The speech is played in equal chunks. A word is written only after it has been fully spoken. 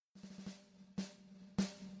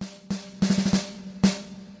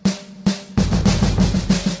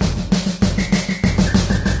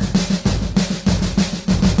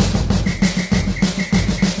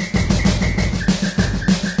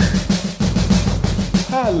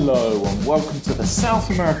Hello and welcome to the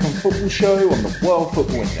South American Football Show on the World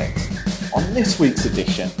Football Index. On this week's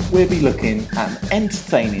edition, we'll be looking at an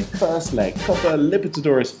entertaining first leg Copa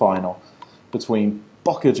Libertadores final between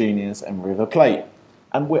Boca Juniors and River Plate.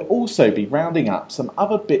 And we'll also be rounding up some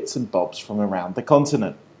other bits and bobs from around the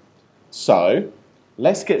continent. So,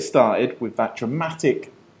 let's get started with that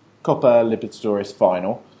dramatic Copa Libertadores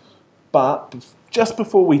final. But just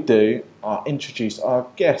before we do, I'll introduce our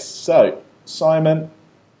guests. So, Simon,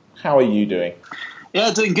 how are you doing?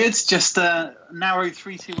 Yeah, doing good. Just a narrow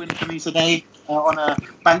 3-2 win for me today on a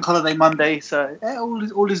bank holiday Monday. So yeah,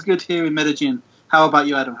 all is good here in Medellin. How about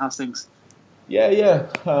you, Adam? How's things? Yeah,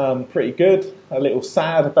 pretty good. A little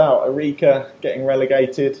sad about Arica getting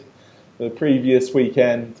relegated the previous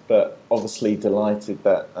weekend, but obviously delighted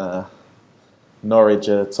that Norwich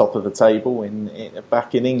are top of the table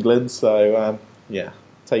back in England. So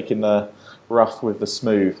taking the rough with the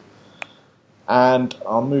smooth. And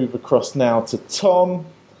I'll move across now to Tom.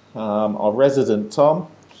 Our resident Tom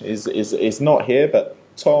is not here, but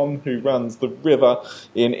Tom, who runs the River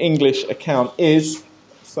in English account, is.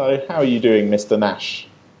 So how are you doing, Mr. Nash?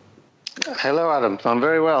 Hello, Adam. I'm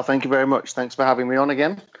very well. Thank you very much. Thanks for having me on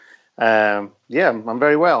again. I'm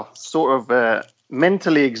very well. Sort of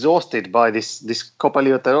mentally exhausted by this Copa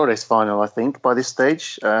Libertadores final, I think, by this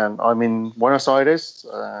stage. I'm in Buenos Aires,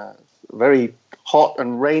 very hot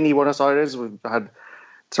and rainy Buenos Aires. We've had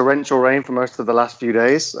torrential rain for most of the last few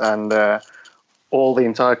days, and all the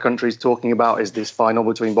entire country is talking about is this final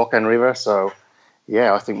between Boca and River. So,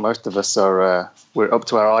 I think most of us are we're up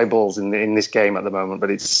to our eyeballs in this game at the moment.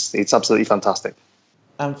 But it's absolutely fantastic.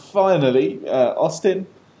 And finally, Austin,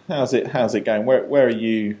 how's it going? Where are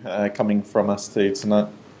you coming from us to tonight?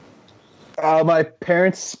 My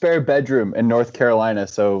parents' spare bedroom in North Carolina,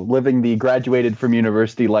 so living the graduated from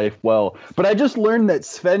university life well. But I just learned that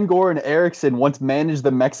Sven-Goran Eriksson once managed the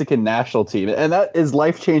Mexican national team, and that is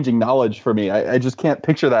life-changing knowledge for me. I just can't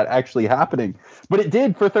picture that actually happening. But it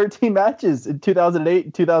did for 13 matches in 2008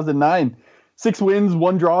 and 2009. 6 wins,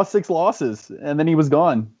 1 draw, 6 losses, and then he was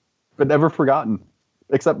gone, but never forgotten,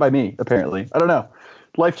 except by me, apparently. I don't know.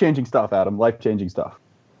 Life-changing stuff, Adam, life-changing stuff.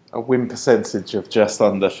 A win percentage of just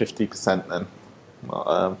under 50% then.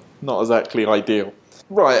 Not exactly ideal.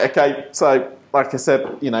 Right, okay, so like I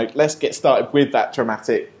said, let's get started with that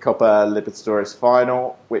dramatic Copa Libertadores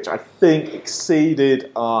final, which I think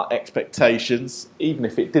exceeded our expectations, even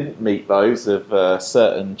if it didn't meet those of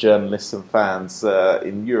certain journalists and fans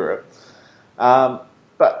in Europe.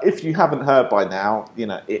 But if you haven't heard by now,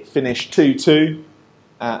 it finished 2-2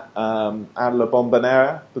 at La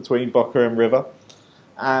Bombonera between Boca and River.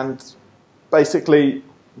 And basically,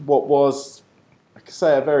 what was, I could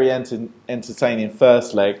say, a very entertaining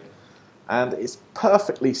first leg, and it's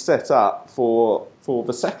perfectly set up for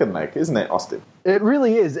the second leg, isn't it, Austin? It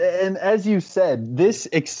really is. And as you said, this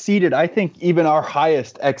exceeded, I think, even our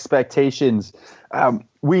highest expectations.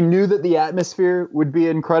 We knew that the atmosphere would be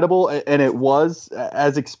incredible, and it was,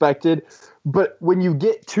 as expected. But when you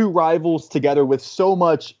get two rivals together with so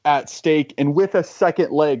much at stake and with a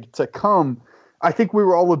second leg to come, I think we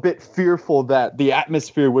were all a bit fearful that the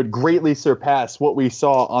atmosphere would greatly surpass what we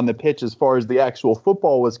saw on the pitch as far as the actual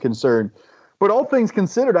football was concerned. But all things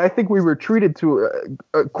considered, I think we were treated to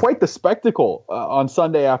quite the spectacle on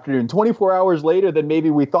Sunday afternoon, 24 hours later than maybe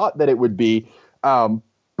we thought that it would be.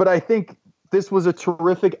 But I think this was a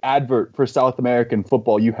terrific advert for South American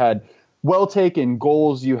football. You had well-taken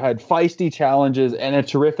goals, you had feisty challenges, and a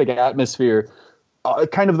terrific atmosphere.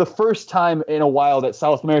 Kind of the first time in a while that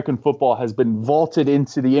South American football has been vaulted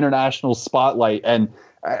into the international spotlight, and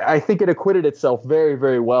I think it acquitted itself very,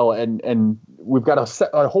 very well, and we've got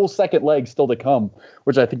a whole second leg still to come,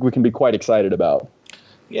 which I think we can be quite excited about.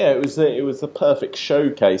 Yeah, it was a perfect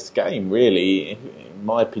showcase game, really, in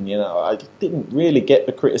my opinion. I didn't really get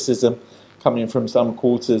the criticism coming from some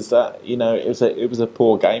quarters that it was a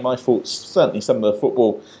poor game. I thought certainly some of the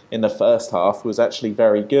football in the first half was actually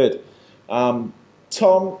very good.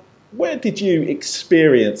 Tom, where did you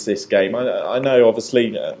experience this game? I know,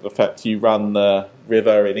 obviously, the fact you run the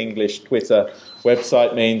River in English Twitter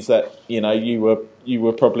website means that you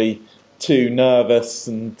were probably too nervous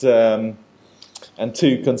and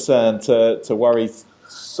too concerned to worry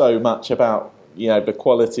so much about the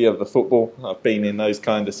quality of the football. I've been in those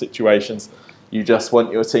kind of situations. You just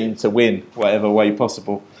want your team to win whatever way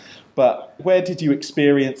possible. But where did you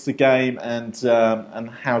experience the game, and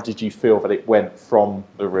how did you feel that it went from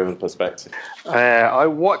the River perspective? I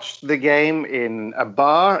watched the game in a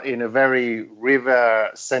bar in a very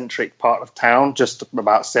River-centric part of town, just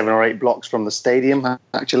about 7 or 8 blocks from the stadium,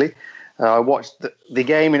 actually. I watched the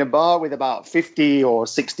game in a bar with about 50 or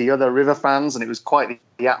 60 other River fans, and it was quite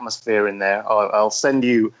the atmosphere in there. I'll send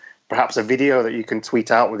you perhaps a video that you can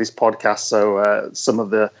tweet out with this podcast, so some of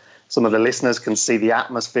the listeners can see the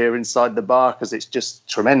atmosphere inside the bar, because it's just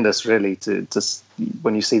tremendous, really. To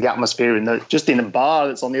when you see the atmosphere in a bar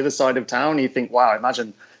that's on the other side of town, you think, wow,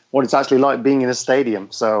 imagine what it's actually like being in a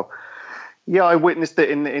stadium. So, yeah, I witnessed it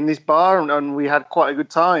in this bar, and we had quite a good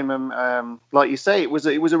time. And like you say, it was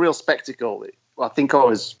a real spectacle. I think I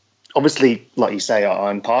was obviously, like you say,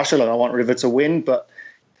 I'm partial and I want River to win, but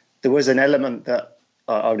there was an element that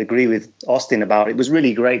I would agree with Austin about. It was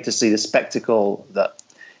really great to see the spectacle that,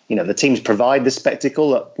 the teams provide the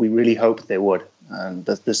spectacle that we really hoped they would. And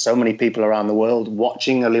there's so many people around the world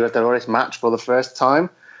watching a Libertadores match for the first time.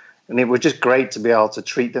 And it was just great to be able to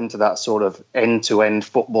treat them to that sort of end-to-end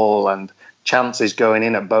football and chances going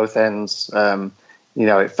in at both ends.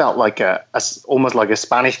 It felt like almost like a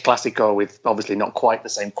Spanish Clásico, with obviously not quite the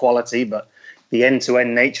same quality, but the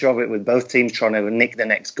end-to-end nature of it, with both teams trying to nick the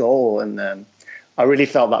next goal. And I really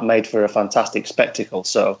felt that made for a fantastic spectacle.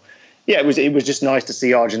 So, yeah, it was just nice to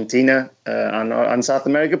see Argentina and South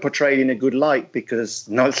America portrayed in a good light, because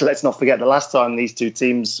let's not forget the last time these two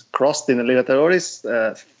teams crossed in the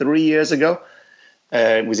Libertadores 3 years ago.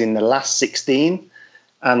 It was in the last 16,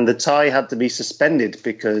 and the tie had to be suspended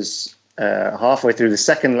because halfway through the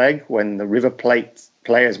second leg, when the River Plate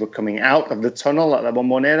players were coming out of the tunnel at La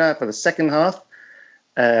Bombonera for the second half,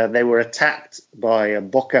 they were attacked by a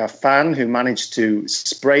Boca fan who managed to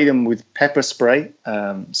spray them with pepper spray.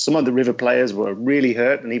 Some of the River players were really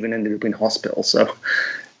hurt and even ended up in hospital. So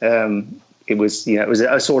it was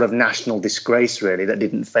a sort of national disgrace, really, that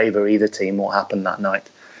didn't favour either team, what happened that night.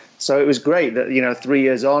 So it was great that 3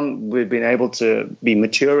 years on, we've been able to be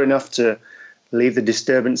mature enough to leave the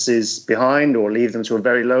disturbances behind, or leave them to a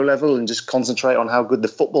very low level, and just concentrate on how good the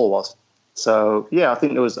football was. So, yeah, I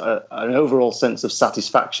think there was an overall sense of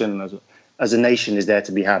satisfaction as a nation is there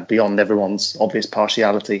to be had, beyond everyone's obvious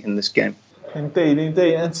partiality in this game. Indeed.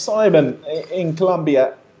 And Simon, in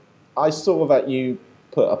Colombia, I saw that you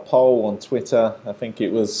put a poll on Twitter, I think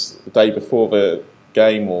it was the day before the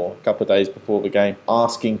game or a couple of days before the game,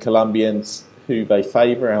 asking Colombians who they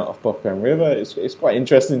favour out of Boca and River. It's quite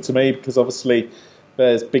interesting to me, because obviously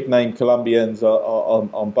there's big name Colombians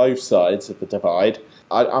on both sides of the divide.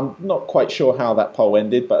 I'm not quite sure how that poll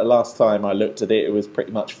ended, but the last time I looked at it, it was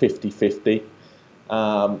pretty much 50-50.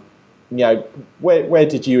 Where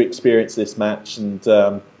did you experience this match, and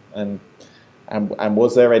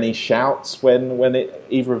was there any shouts when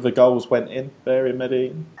either of the goals went in there in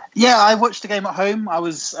Medellin? Yeah, I watched the game at home. I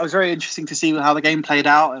was very interesting to see how the game played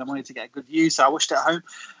out, and I wanted to get a good view, so I watched it at home.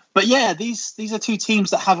 But yeah, these are two teams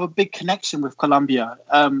that have a big connection with Colombia.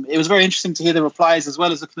 It was very interesting to hear the replies, as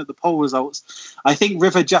well as looking at the poll results. I think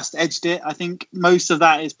River just edged it. I think most of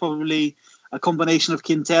that is probably a combination of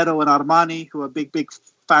Quintero and Armani, who are big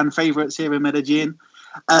fan favourites here in Medellin.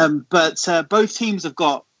 But both teams have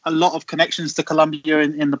got a lot of connections to Colombia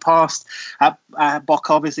in the past.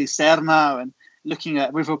 Boca, obviously, Serna, and looking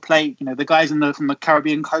at River Plate, the guys from the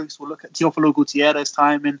Caribbean coast will look at Teófilo Gutierrez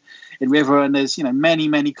time in River, and there's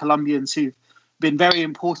many Colombians who've been very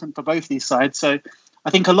important for both these sides. So I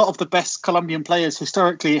think a lot of the best Colombian players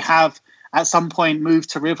historically have at some point moved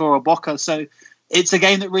to River or Boca. So it's a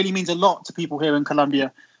game that really means a lot to people here in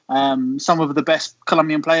Colombia. Some of the best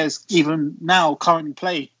Colombian players even now currently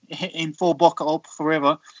play for Boca or for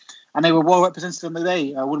River. And they were well represented on the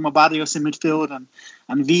day. Wilmer Barrios in midfield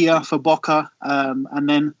and Villa for Boca. And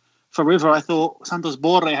then for River, I thought Santos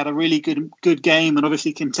Borré had a really good game. And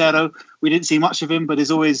obviously Quintero, we didn't see much of him, but is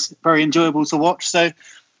always very enjoyable to watch. So,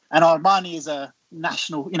 and Armani is a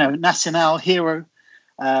national hero.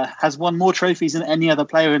 Has won more trophies than any other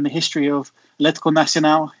player in the history of Atlético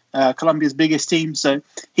Nacional, Colombia's biggest team. So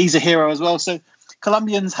he's a hero as well. So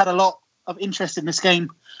Colombians had a lot of interest in this game.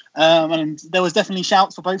 And there was definitely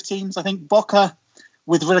shouts for both teams. I think Boca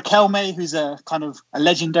with Riquelme, who's a kind of a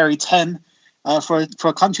legendary 10 for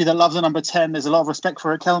a country that loves a number 10. There's a lot of respect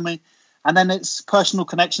for Riquelme, and then it's personal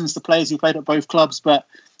connections to players who played at both clubs. But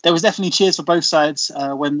there was definitely cheers for both sides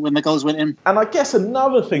when the goals went in. And I guess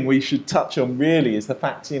another thing we should touch on really is the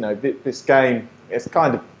fact this game has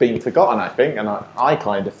kind of been forgotten, I think, and I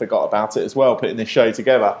kind of forgot about it as well, putting this show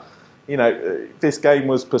together. This game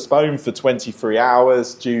was postponed for 23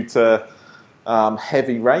 hours due to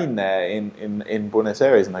heavy rain there in Buenos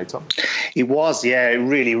Aires, no, Tom? It was, yeah. It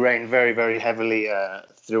really rained very, very heavily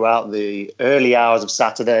throughout the early hours of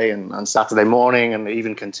Saturday and Saturday morning, and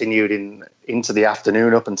even continued into the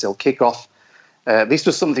afternoon up until kickoff. This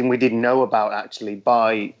was something we didn't know about, actually,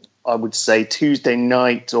 by I would say Tuesday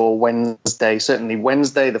night or Wednesday. Certainly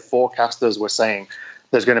Wednesday, the forecasters were saying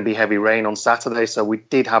there's going to be heavy rain on Saturday, so we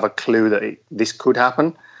did have a clue that this could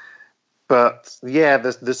happen. But yeah,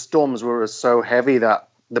 the storms were so heavy that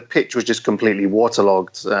the pitch was just completely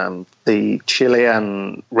waterlogged. The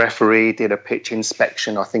Chilean referee did a pitch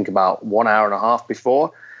inspection, I think about 1 hour and a half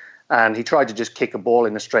before, and he tried to just kick a ball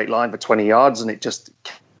in a straight line for 20 yards, and it just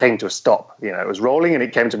came to a stop. It was rolling, and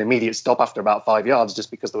it came to an immediate stop after about 5 yards,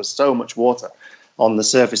 just because there was so much water on the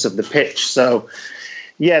surface of the pitch. So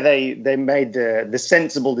yeah, they made the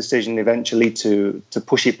sensible decision eventually to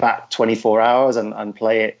push it back 24 hours and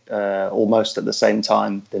play it almost at the same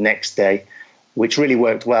time the next day, which really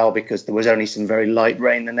worked well because there was only some very light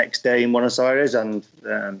rain the next day in Buenos Aires, and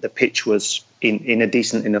the pitch was in a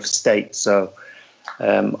decent enough state. So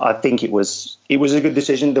I think it was a good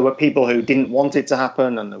decision. There were people who didn't want it to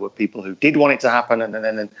happen, and there were people who did want it to happen, and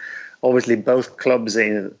then obviously both clubs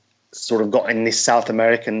sort of got in this South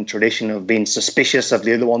American tradition of being suspicious of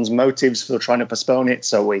the other one's motives for trying to postpone it.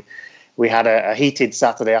 So we had a heated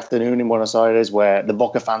Saturday afternoon in Buenos Aires where the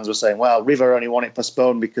Boca fans were saying, well, River only want it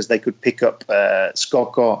postponed because they could pick up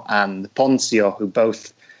Scocco and Ponzio, who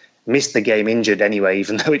both missed the game injured anyway,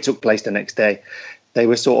 even though it took place the next day. They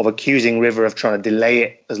were sort of accusing River of trying to delay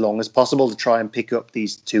it as long as possible to try and pick up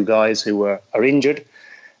these two guys who are injured.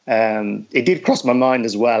 It did cross my mind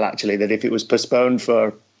as well, actually, that if it was postponed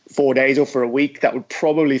for 4 days or for a week, that would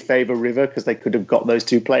probably favour River because they could have got those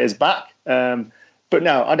two players back. But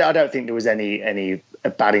no, I don't think there was any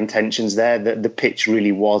bad intentions there. The pitch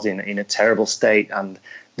really was in a terrible state, and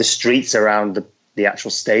the streets around the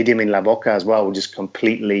actual stadium in La Boca as well were just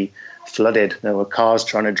completely flooded. There were cars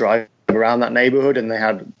trying to drive around that neighbourhood, and they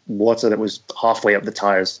had water that was halfway up the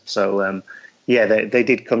tyres. So, they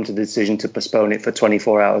did come to the decision to postpone it for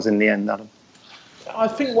 24 hours in the end, Adam. I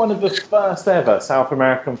think one of the first ever South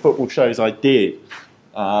American football shows I did,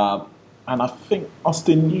 and I think,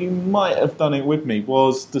 Austin, you might have done it with me,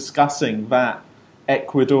 was discussing that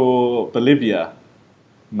Ecuador-Bolivia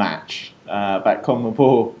match that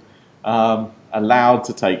CONMEBOL allowed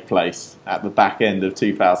to take place at the back end of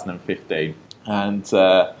 2015. And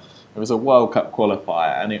it was a World Cup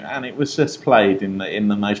qualifier, and it was just played in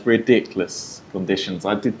the most ridiculous conditions.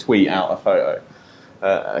 I did tweet out a photo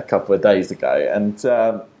a couple of days ago,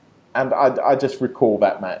 and I just recall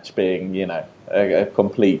that match being, a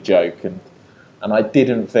complete joke, and I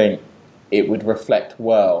didn't think it would reflect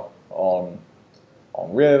well on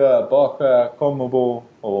River, Boca, CONMEBOL,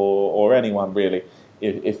 or anyone really,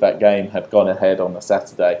 if that game had gone ahead on the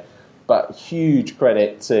Saturday. But huge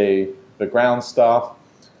credit to the ground staff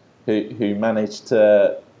who managed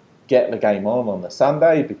to get the game on the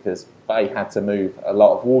Sunday, because they had to move a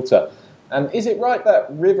lot of water. And is it right that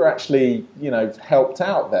River actually, helped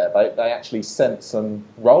out there? They actually sent some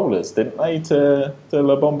rollers, didn't they, to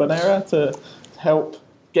La Bombonera to help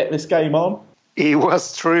get this game on? It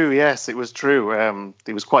was true, yes, it was true.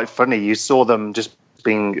 It was quite funny. You saw them just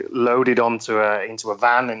being loaded into a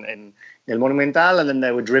van in El Monumental, and then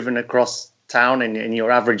they were driven across town in your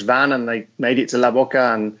average van, and they made it to La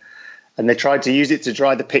Boca, and they tried to use it to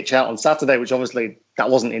dry the pitch out on Saturday, which obviously that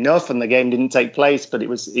wasn't enough, and the game didn't take place. But it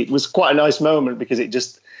was quite a nice moment, because it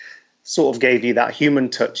just sort of gave you that human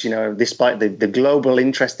touch, despite the global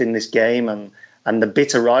interest in this game and the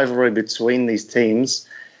bitter rivalry between these teams.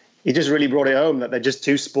 It just really brought it home that they're just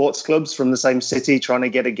two sports clubs from the same city trying to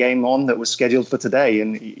get a game on that was scheduled for today.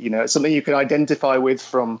 And, it's something you can identify with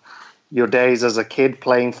from your days as a kid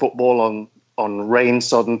playing football on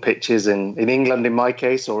rain-sodden pitches in England, in my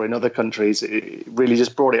case, or in other countries. It really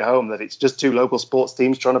just brought it home that it's just two local sports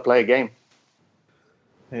teams trying to play a game.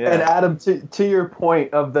 Yeah. And Adam, to your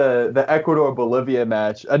point of the Ecuador-Bolivia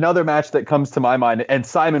match, another match that comes to my mind, and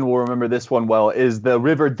Simon will remember this one well, is the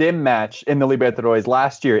River Dim match in the Libertadores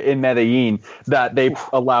last year in Medellin that they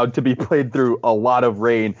allowed to be played through a lot of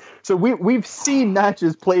rain. So we've seen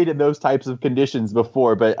matches played in those types of conditions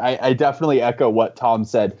before, but I definitely echo what Tom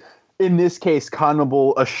said. In this case,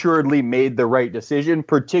 CONMEBOL assuredly made the right decision,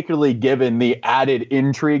 particularly given the added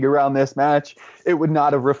intrigue around this match. It would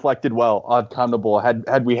not have reflected well on CONMEBOL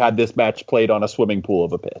had we had this match played on a swimming pool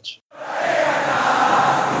of a pitch.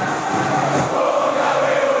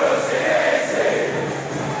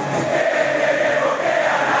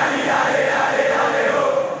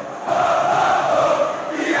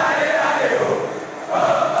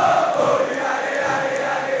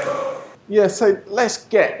 Yeah, so let's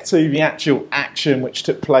get to the actual action which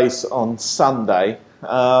took place on Sunday.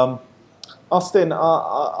 Austin,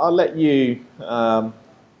 I'll let you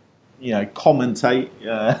commentate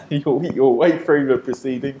your way through the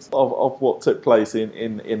proceedings of what took place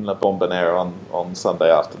in La Bombonera on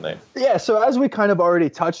Sunday afternoon. Yeah, so as we kind of already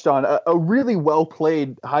touched on, a really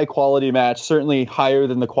well-played, high-quality match, certainly higher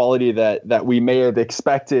than the quality that we may have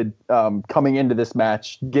expected coming into this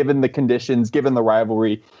match, given the conditions, given the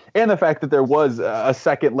rivalry, and the fact that there was a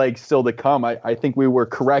second leg still to come. I think we were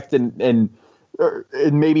correct in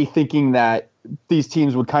maybe thinking that these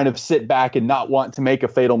teams would kind of sit back and not want to make a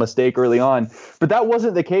fatal mistake early on. But that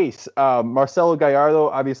wasn't the case. Marcelo Gallardo,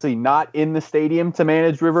 obviously not in the stadium to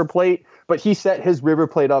manage River Plate, but he set his River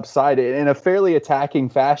Plate upside in a fairly attacking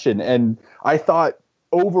fashion. And I thought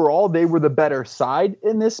overall they were the better side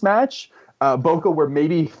in this match. Boca were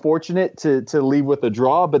maybe fortunate to leave with a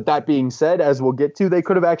draw, but that being said, as we'll get to, they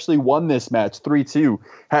could have actually won this match 3-2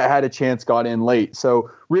 had a chance got in late. So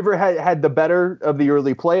River had the better of the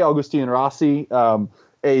early play. Agustin Rossi,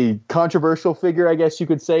 a controversial figure, I guess you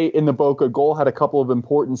could say, in the Boca goal, had a couple of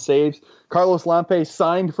important saves. Carlos Lampe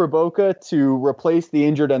signed for Boca to replace the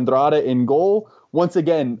injured Andrada in goal, once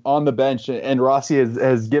again on the bench, and Rossi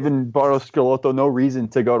has given Barros Schelotto no reason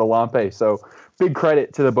to go to Lampe. So big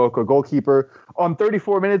credit to the Boca goalkeeper. On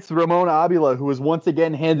 34 minutes, Ramon Avila, who was once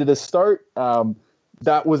again handed a start.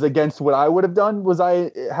 That was against what I would have done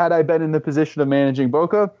had I been in the position of managing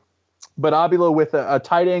Boca. But Avila with a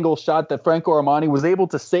tight angle shot that Franco Armani was able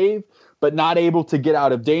to save, but not able to get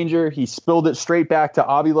out of danger. He spilled it straight back to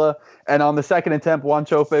Avila. And on the second attempt, Juan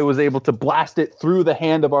Chofe was able to blast it through the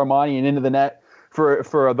hand of Armani and into the net for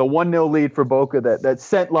the 1-0 lead for Boca that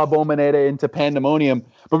sent La Bombonera into pandemonium.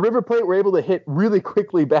 But River Plate were able to hit really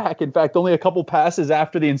quickly back. In fact, only a couple passes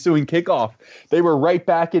after the ensuing kickoff, they were right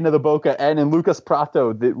back into the Boca end. And Lucas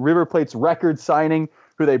Prato, the River Plate's record signing,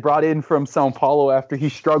 who they brought in from Sao Paulo after he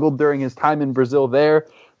struggled during his time in Brazil there,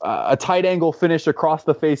 a tight angle finish across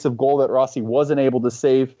the face of goal that Rossi wasn't able to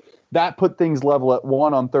save. That put things level at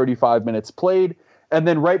 1 on 35 minutes played. And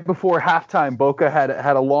then right before halftime, Boca had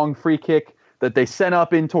a long free kick that they sent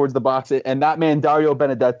up in towards the box. And that man, Dario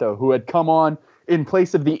Benedetto, who had come on in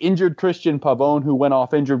place of the injured Christian Pavon, who went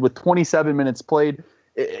off injured with 27 minutes played.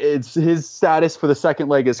 It's his status for the second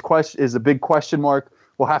leg is a big question mark.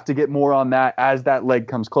 We'll have to get more on that as that leg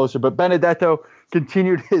comes closer. But Benedetto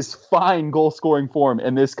continued his fine goal-scoring form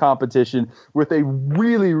in this competition with a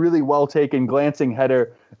really, really well-taken glancing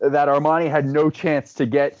header that Armani had no chance to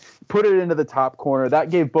get, put it into the top corner.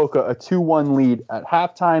 That gave Boca a 2-1 lead at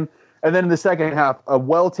halftime. And then in the second half, a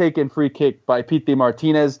well-taken free kick by Pity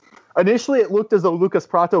Martinez. Initially, it looked as though Lucas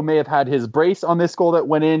Prato may have had his brace on this goal that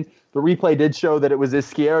went in. The replay did show that it was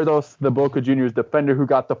Izquierdos, the Boca Juniors defender, who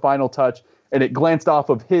got the final touch, and it glanced off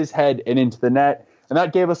of his head and into the net. And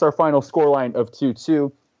that gave us our final scoreline of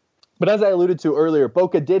 2-2. But as I alluded to earlier,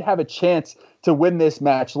 Boca did have a chance to win this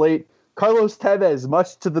match late. Carlos Tevez,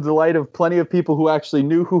 much to the delight of plenty of people who actually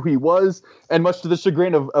knew who he was, and much to the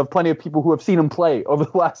chagrin of plenty of people who have seen him play over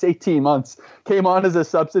the last 18 months, came on as a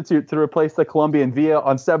substitute to replace the Colombian Villa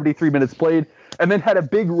on 73 minutes played, and then had a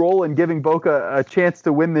big role in giving Boca a chance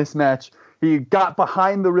to win this match. He got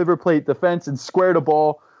behind the River Plate defense and squared a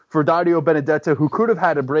ball for Dario Benedetto, who could have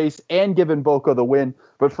had a brace and given Boca the win.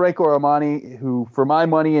 But Franco Armani, who, for my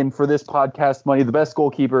money and for this podcast money, the best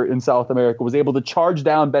goalkeeper in South America, was able to charge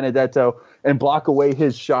down Benedetto and block away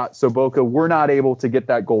his shot. So Boca were not able to get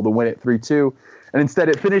that goal to win it 3-2. And instead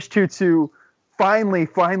it finished 2-2,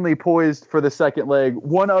 finally poised for the second leg.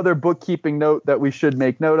 One other bookkeeping note that we should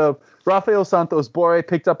make note of. Rafael Santos Borre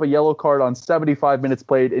picked up a yellow card on 75 minutes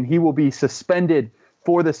played, and he will be suspended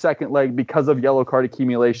for the second leg because of yellow card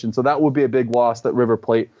accumulation. So that will be a big loss that River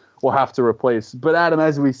Plate will have to replace. But Adam,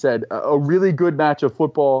 as we said, a really good match of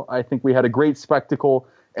football. I think we had a great spectacle,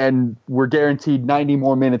 and we're guaranteed 90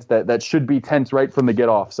 more minutes that should be tense right from the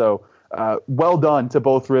get-off. So well done to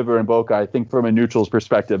both River and Boca. I think from a neutral's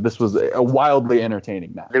perspective, this was a wildly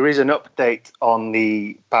entertaining match. There is an update on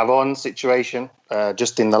the Pavon situation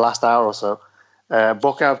just in the last hour or so.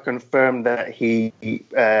 Boca have confirmed that he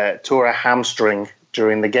tore a hamstring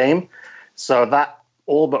during the game. So that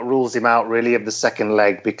all but rules him out really of the second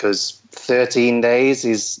leg, because 13 days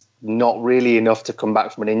is not really enough to come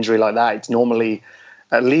back from an injury like that. It's normally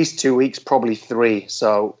at least 2 weeks, probably 3.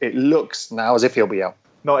 So it looks now as if he'll be out.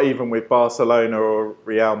 Not even with Barcelona or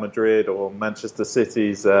Real Madrid or Manchester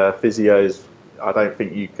City's physios, I don't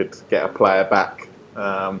think you could get a player back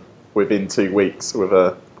within 2 weeks with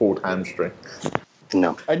a pulled hamstring.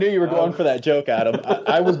 No. I knew you were going for that joke, Adam.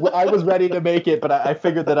 I was ready to make it, but I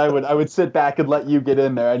figured that I would sit back and let you get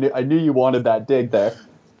in there. I knew you wanted that dig there.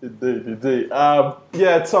 Indeed.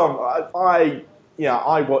 Yeah, Tom, I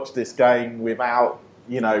watched this game without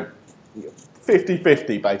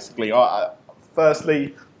 50-50 basically.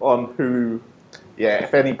 Firstly, on who,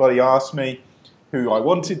 if anybody asked me who I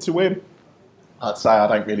wanted to win, I'd say I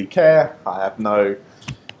don't really care. I have no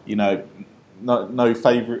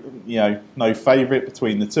favourite, no favourite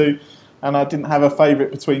between the two. And I didn't have a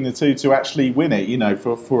favourite between the two to actually win it,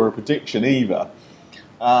 for a prediction either.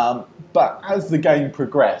 But as the game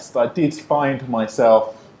progressed, I did find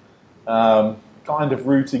myself kind of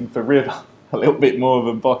rooting for River a little bit more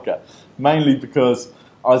than Boca, mainly because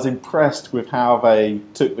I was impressed with how they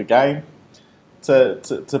took the game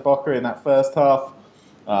to Boca in that first half.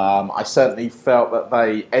 I certainly felt that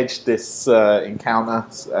they edged this encounter,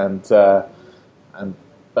 and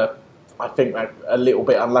I think they're a little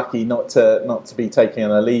bit unlucky not to be taking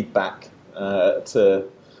a lead back to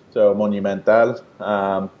El Monumental.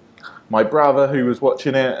 My brother, who was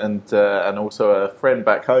watching it, and also a friend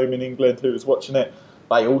back home in England who was watching it,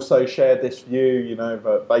 they also shared this view.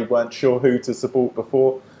 That they weren't sure who to support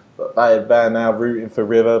before, but they're now rooting for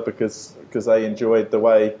River because they enjoyed the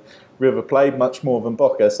way River played much more than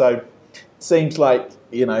Boca. So it seems like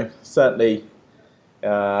certainly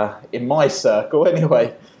in my circle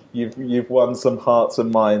anyway, you've won some hearts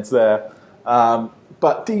and minds there.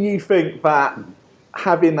 But do you think that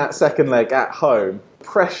having that second leg at home,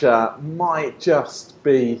 pressure might just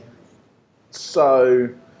be so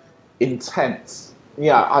intense?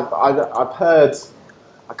 Yeah, I've heard,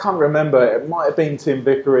 I can't remember, it might have been Tim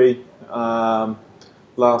Vickery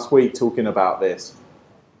last week talking about this,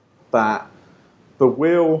 that the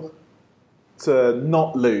will to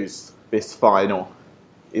not lose this final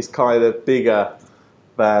is kind of bigger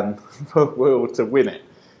than the will to win it,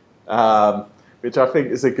 which I think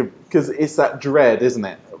is a good, because it's that dread, isn't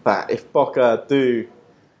it, that if Boca do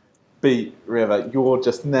beat River, you're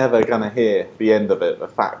just never going to hear the end of it, the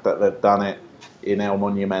fact that they've done it in El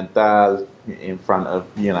Monumental in front of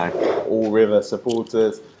all River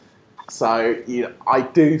supporters. So I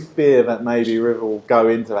do fear that maybe River will go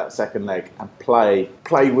into that second leg and play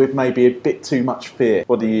with maybe a bit too much fear.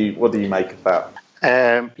 What do you make of that?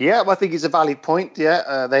 I think it's a valid point.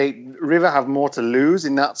 River have more to lose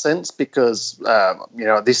in that sense because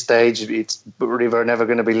at this stage it's River are never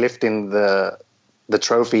going to be lifting the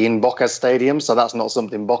trophy in Boca Stadium, so that's not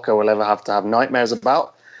something Boca will ever have to have nightmares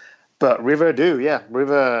about. But River do,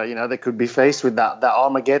 River, they could be faced with that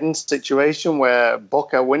Armageddon situation where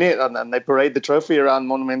Boca win it and then they parade the trophy around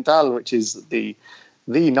Monumental, which is the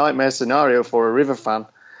nightmare scenario for a River fan.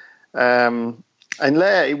 And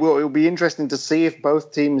it will be interesting to see if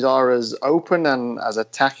both teams are as open and as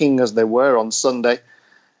attacking as they were on Sunday.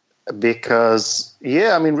 Because,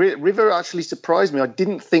 River actually surprised me. I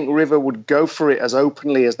didn't think River would go for it as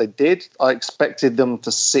openly as they did. I expected them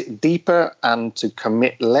to sit deeper and to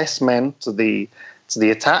commit less men to the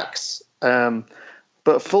attacks.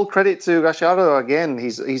 But full credit to Gallardo again.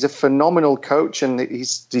 He's a phenomenal coach and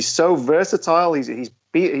he's so versatile.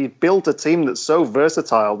 He built a team that's so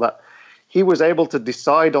versatile that he was able to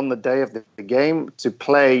decide on the day of the game to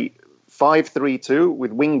play 5-3-2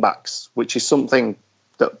 with wing backs, which is something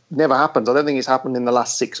that never happens. I don't think it's happened in the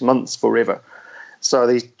last 6 months for River. So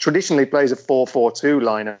he traditionally plays a 4-4-2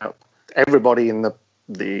 lineup. Everybody in the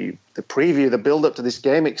preview, the build-up to this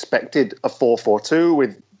game, expected a 4-4-2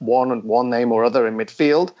 with one name or other in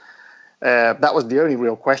midfield. That was the only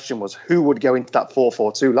real question, was who would go into that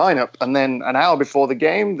 4-4-2 lineup. And then an hour before the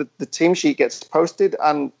game, the team sheet gets posted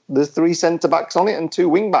and there's 3 centre-backs on it and 2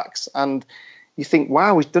 wing-backs. And you think,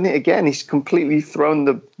 wow, he's done it again. He's completely thrown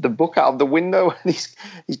the book out of the window and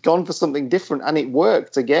he's gone for something different. And it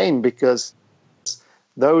worked again because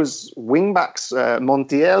those wing-backs,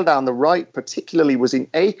 Montiel down the right particularly, was in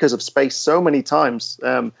acres of space so many times.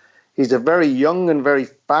 He's a very young and very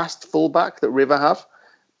fast fullback that River have,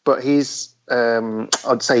 but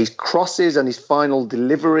I'd say his crosses and his final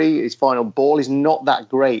delivery, his final ball is not that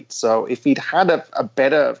great. So if he'd had a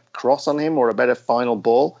better cross on him or a better final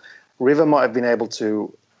ball, River might have been able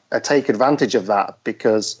to take advantage of that,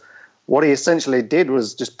 because what he essentially did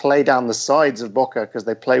was just play down the sides of Boca, because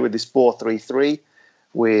they play with this 4-3-3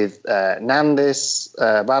 with Nandes,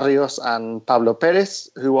 Barrios and Pablo Perez,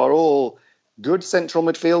 who are all good central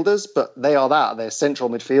midfielders, but they're central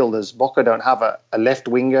midfielders. Boca don't have a left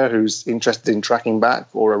winger who's interested in tracking back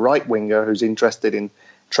or a right winger who's interested in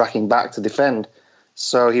tracking back to defend.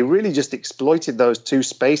 So he really just exploited those 2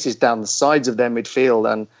 spaces down the sides of their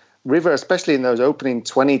midfield, and River, especially in those opening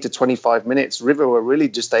 20 to 25 minutes, River were really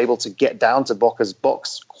just able to get down to Boca's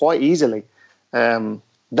box quite easily.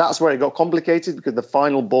 That's where it got complicated, because the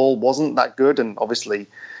final ball wasn't that good. And obviously,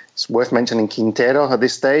 it's worth mentioning Quintero at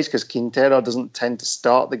this stage, because Quintero doesn't tend to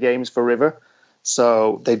start the games for River.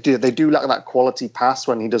 So they do lack that quality pass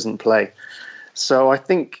when he doesn't play. So I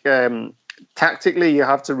think tactically, you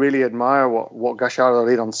have to really admire what Gallardo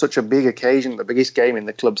did on such a big occasion, the biggest game in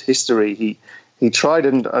the club's history. He tried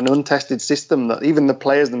an untested system that even the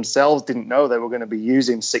players themselves didn't know they were going to be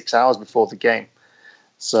using 6 hours before the game.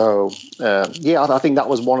 So, I think that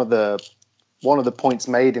was one of the points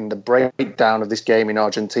made in the breakdown of this game in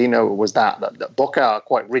Argentina was that Boca are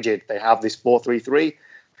quite rigid. They have this 4-3-3,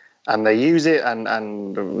 and they use it.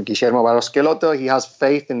 And Guillermo Barros Schelotto, he has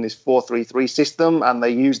faith in this 4-3-3 system, and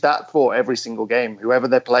they use that for every single game. Whoever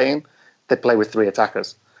they're playing, they play with 3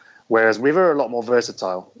 attackers. Whereas River are a lot more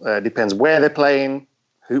versatile. Depends where they're playing,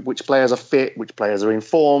 which players are fit, which players are in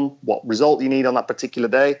form, what result you need on that particular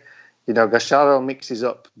day. Gallardo mixes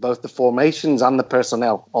up both the formations and the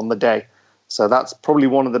personnel on the day. So that's probably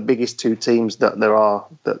one of the biggest 2 teams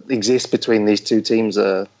that exist between these 2 teams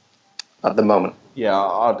at the moment. Yeah,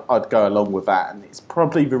 I'd go along with that, and it's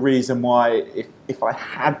probably the reason why if I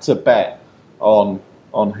had to bet on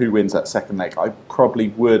who wins that second leg, I probably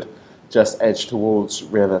would just edge towards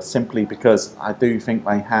River, simply because I do think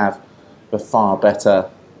they have the far better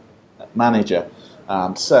manager,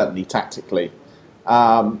 certainly tactically.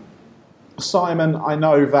 Simon, I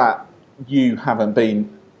know that you haven't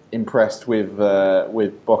been impressed with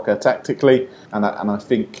Boca tactically, and I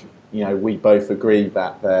think we both agree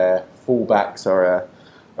that their fullbacks are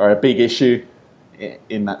a big issue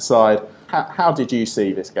in that side. How did you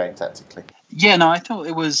see this game tactically? Yeah, no, I thought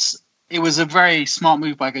it was a very smart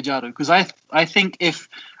move by Gallardo, because I think if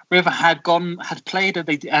River had played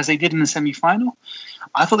as they did in the semi-final,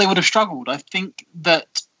 I thought they would have struggled. I think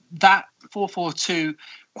that 4-4-2,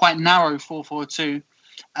 quite narrow 4-4-2,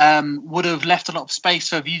 would have left a lot of space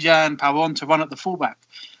for Villa and Pavón to run at the fullback.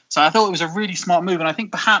 So I thought it was a really smart move, and I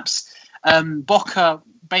think perhaps Boca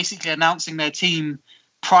basically announcing their team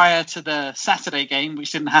prior to the Saturday game,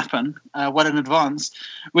 which didn't happen well in advance,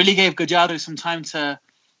 really gave Gallardo some time to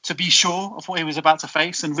be sure of what he was about to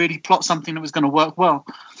face and really plot something that was going to work well.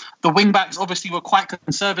 The wing-backs obviously were quite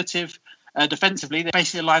conservative defensively. They're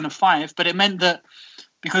basically a line of 5, but it meant that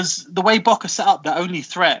because the way Boca set up, their only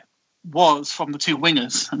threat was from the 2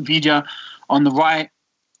 wingers, Villa on the right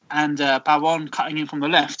and Pavón cutting in from the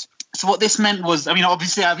left. So what this meant was,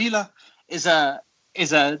 obviously Avila is a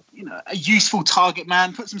useful target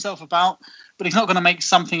man, puts himself about, but he's not going to make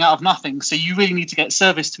something out of nothing. So you really need to get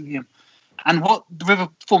service to him. And what the River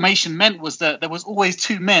formation meant was that there was always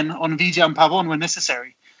 2 men on Villa and Pavón when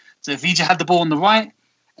necessary. So if Villa had the ball on the right,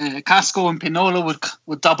 Casco and Pinola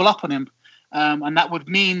would double up on him. And that would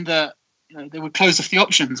mean that they would close off the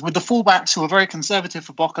options. With the fullbacks, who were very conservative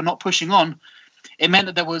for Boca, not pushing on, it meant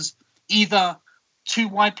that there was either 2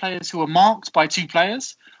 wide players who were marked by 2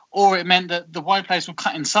 players, or it meant that the wide players would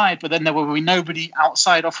cut inside, but then there would be nobody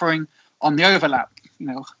outside offering on the overlap.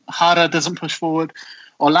 Jara doesn't push forward,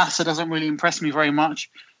 or Lassa doesn't really impress me very much.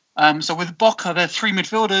 So with Boca, there are 3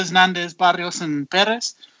 midfielders, Nández, Barrios and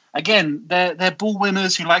Perez. Again, they're ball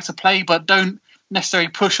winners who like to play but don't necessarily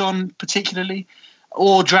push on particularly,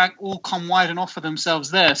 or come wide and offer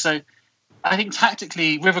themselves there. So I think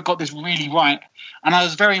tactically River got this really right, and I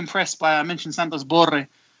was very impressed by, I mentioned Santos Borré.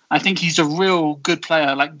 I think he's a real good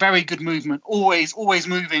player, like very good movement, always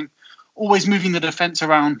moving the defence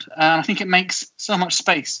around. And I think it makes so much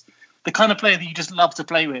space. The kind of player that you just love to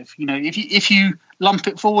play with. If you lump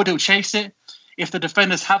it forward, he'll chase it. If the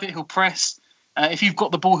defenders have it, he'll press. If you've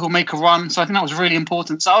got the ball, he'll make a run. So I think that was really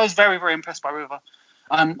important. So I was very, very impressed by River.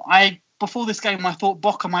 Before this game, I thought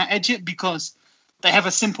Boca might edge it because they have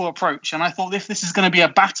a simple approach. And I thought if this is going to be a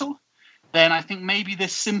battle, then I think maybe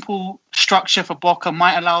this simple structure for Boca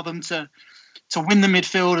might allow them to win the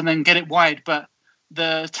midfield and then get it wide. But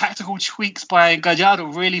the tactical tweaks by Gallardo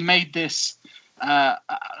really made this,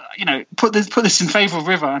 put this in favour of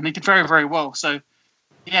River, and they did very, very well. So,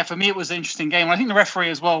 yeah, for me, it was an interesting game. I think the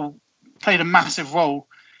referee as well played a massive role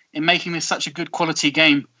in making this such a good quality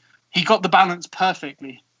game. He got the balance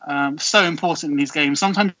perfectly. So important in these games.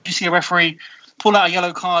 Sometimes you see a referee pull out a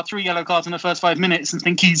yellow card, 3 yellow cards in the first 5 minutes and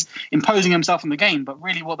think he's imposing himself in the game. But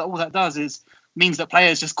really all that does is means that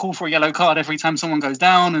players just call for a yellow card every time someone goes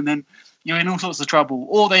down, and then you're in all sorts of trouble.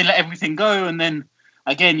 Or they let everything go, and then,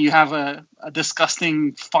 again, you have a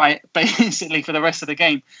disgusting fight, basically, for the rest of the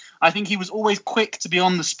game. I think he was always quick to be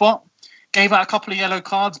on the spot, gave out a couple of yellow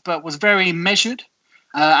cards, but was very measured.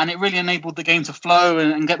 And it really enabled the game to flow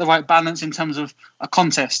and get the right balance in terms of a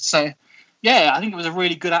contest. So, yeah, I think it was a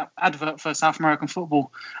really good advert for South American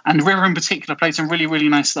football. And River in particular played some really, really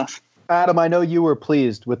nice stuff. Adam, I know you were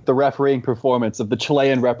pleased with the refereeing performance of the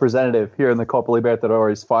Chilean representative here in the Copa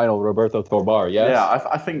Libertadores final, Roberto Tobar, yes? Yeah,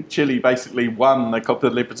 I think Chile basically won the Copa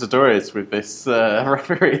Libertadores with this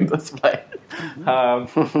refereeing display. But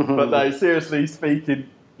no, seriously speaking,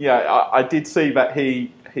 Yeah, I did see that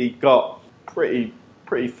he got pretty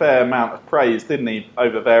fair amount of praise, didn't he,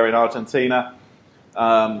 over there in Argentina?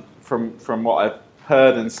 From what I've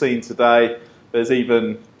heard and seen today, there's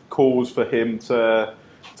even calls for him to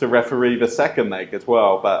referee the second leg as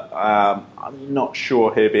well, but I'm not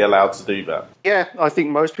sure he'll be allowed to do that. Yeah, I think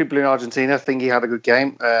most people in Argentina think he had a good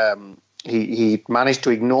game. He managed to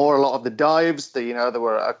ignore a lot of the dives. There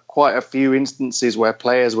were quite a few instances where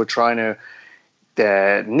players were trying to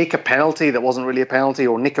nick a penalty that wasn't really a penalty,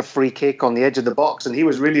 or nick a free kick on the edge of the box, and he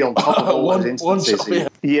was really on top of all those instances.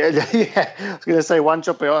 Yeah. I was going to say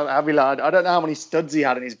Juancho Avila. I don't know how many studs he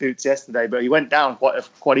had in his boots yesterday, but he went down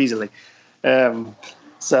quite easily.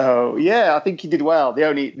 So yeah, I think he did well. The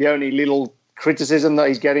only little criticism that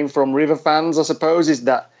he's getting from River fans, I suppose, is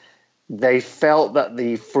that they felt that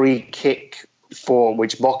the free kick for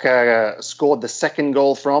which Boca scored the second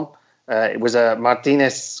goal from, it was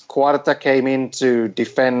Martinez Cuarta came in to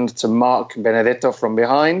defend to mark Benedetto from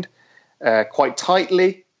behind quite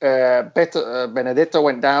tightly. Benedetto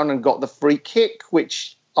went down and got the free kick,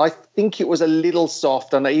 which I think it was a little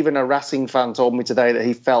soft, and even a Racing fan told me today that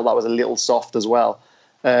he felt that was a little soft as well.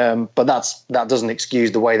 But that doesn't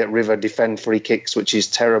excuse the way that River defend free kicks, which is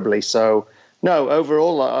terribly. So, no,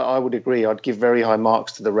 overall, I would agree. I'd give very high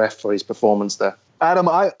marks to the ref for his performance there. Adam,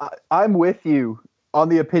 I'm with you on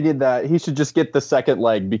the opinion that he should just get the second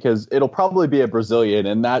leg, because it'll probably be a Brazilian,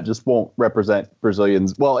 and that just won't represent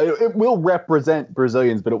Brazilians. Well, it will represent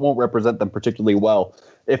Brazilians, but it won't represent them particularly well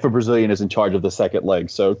if a Brazilian is in charge of the second leg.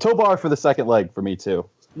 So Tobar for the second leg for me too.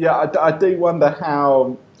 Yeah, I do wonder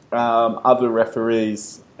how other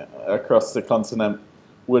referees across the continent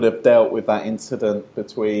would have dealt with that incident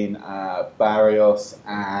between Barrios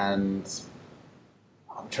and...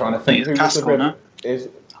 I'm trying to think. Who was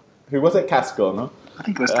it? Casco, no? I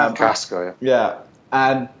think it was Casco, yeah. Yeah,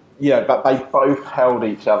 and but they both held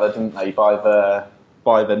each other, didn't they, by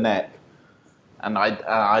the neck? And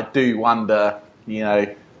I do wonder,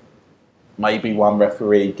 maybe one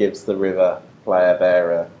referee gives the River player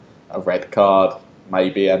there a red card,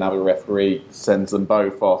 maybe another referee sends them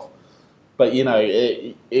both off. But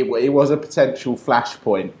it was a potential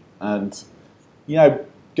flashpoint, and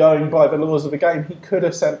going by the laws of the game, he could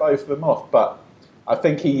have sent both of them off, but I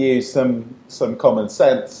think he used some common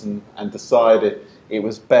sense and decided it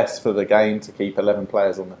was best for the game to keep 11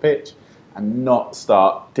 players on the pitch and not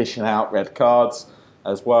start dishing out red cards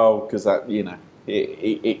as well, because that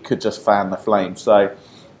it could just fan the flame. So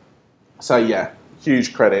yeah,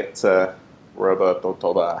 huge credit to Roberto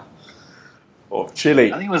Tobar of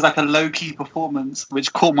Chile. I think it was like a low-key performance,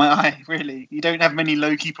 which caught my eye, really. You don't have many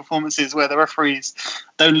low-key performances where the referees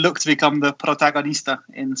don't look to become the protagonista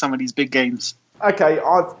in some of these big games. Okay,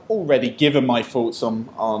 I've already given my thoughts on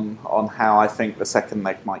how I think the second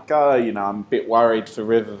leg might go. I'm a bit worried for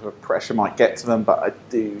River, the pressure might get to them, but I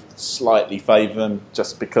do slightly favour them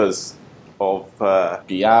just because of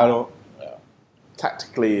Biaro.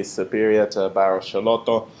 Tactically is superior to Barros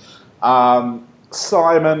Charlotto.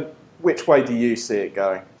 Simon, which way do you see it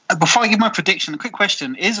going? Before I give my prediction, a quick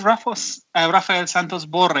question. Is Rafael Santos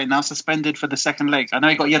Borre now suspended for the second leg? I know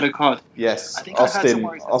he got a yellow card. Yes, I think I heard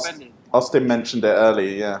somewhere he's suspended. Austin mentioned it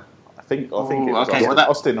earlier, yeah. I think it was okay,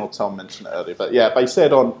 Austin or Tom mentioned it earlier. But yeah, they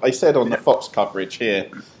said on the Fox coverage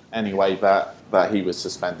here anyway that he was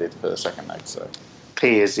suspended for the second leg. So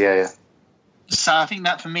he is, yeah. So I think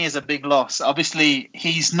that for me is a big loss. Obviously,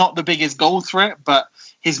 he's not the biggest goal threat, but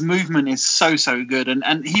his movement is so good.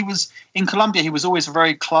 And he was in Colombia. He was always a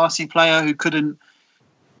very classy player who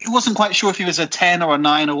wasn't quite sure if he was a 10 or a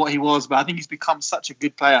 9 or what he was, but I think he's become such a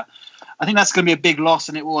good player. I think that's going to be a big loss,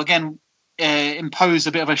 and it will again impose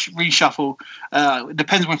a bit of a reshuffle. It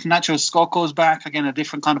depends when Nacho Scocco's back. Again, a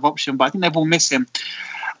different kind of option, but I think they will miss him.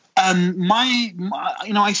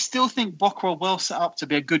 I still think Boca are well set up to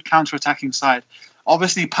be a good counter-attacking side.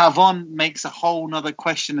 Obviously, Pavon makes a whole nother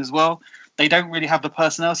question as well. They don't really have the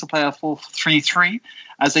personnel to play a 4-3-3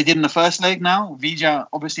 as they did in the first leg now. Villa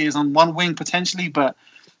obviously is on one wing potentially, but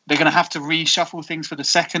they're going to have to reshuffle things for the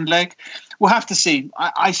second leg. We'll have to see.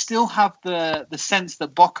 I still have the sense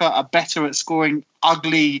that Boca are better at scoring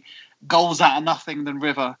ugly goals out of nothing than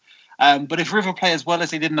River. But if River play as well as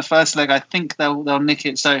they did in the first leg, I think they'll nick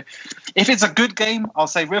it. So if it's a good game, I'll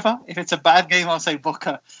say River. If it's a bad game, I'll say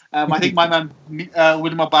Boca. I think my man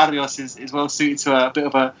Wilmer Barrios is well suited to a bit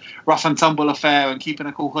of a rough and tumble affair and keeping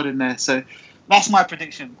a cool hood in there. So that's my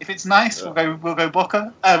prediction. If it's nice, we'll go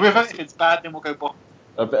Boca. River. If it's bad, then we'll go Boca.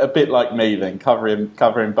 A bit like me then, covering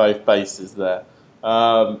both bases there.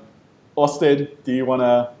 Austin, do you want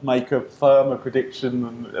to make a firmer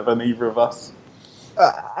prediction than either of us?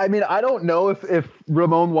 I mean, I don't know if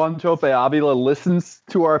Ramon Wanchope Avila listens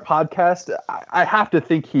to our podcast. I have to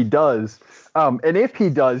think he does. And if he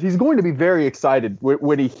does, he's going to be very excited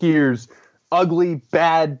when he hears ugly,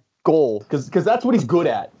 bad goal, because that's what he's good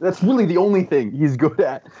at. That's really the only thing he's good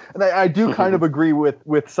at. And I do kind of agree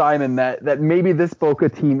with Simon that maybe this Boca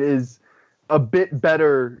team is a bit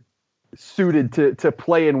better suited to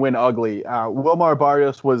play and win ugly. Wilmar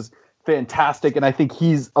Barrios was fantastic, and I think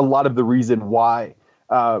he's a lot of the reason why.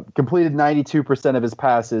 Completed 92% of his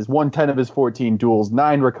passes, won 10 of his 14 duels,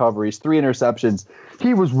 9 recoveries, 3 interceptions.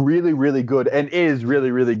 He was really, really good and is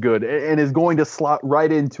really, really good and is going to slot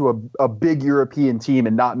right into a big European team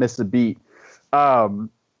and not miss a beat.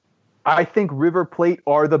 I think River Plate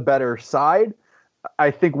are the better side.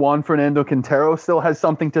 I think Juan Fernando Quintero still has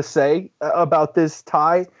something to say about this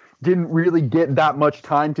tie. Didn't really get that much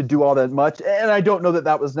time to do all that much. And I don't know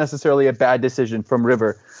that was necessarily a bad decision from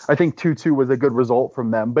River. I think 2-2 was a good result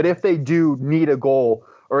from them. But if they do need a goal,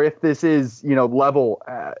 or if this is, level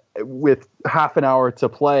with half an hour to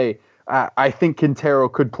play, I think Quintero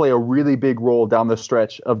could play a really big role down the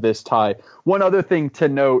stretch of this tie. One other thing to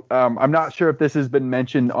note, I'm not sure if this has been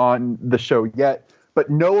mentioned on the show yet,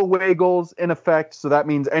 but no away goals in effect. So that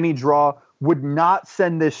means any draw would not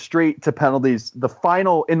send this straight to penalties. The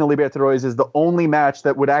final in the Libertadores is the only match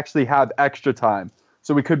that would actually have extra time.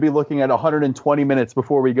 So we could be looking at 120 minutes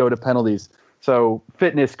before we go to penalties. So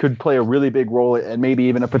fitness could play a really big role and maybe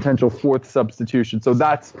even a potential 4th substitution. So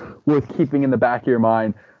that's worth keeping in the back of your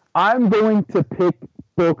mind. I'm going to pick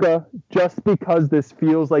Boca just because this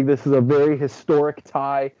feels like this is a very historic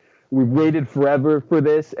tie. We've waited forever for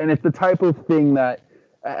this, and it's the type of thing that,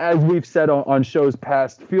 as we've said on shows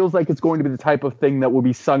past, feels like it's going to be the type of thing that will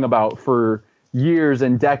be sung about for years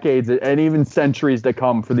and decades and even centuries to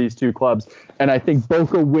come for these two clubs. And I think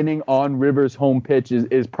Boca winning on River's home pitch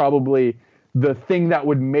is probably the thing that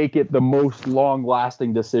would make it the most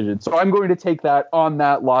long-lasting decision. So I'm going to take that on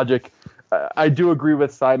that logic. I do agree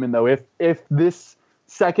with Simon, though. If this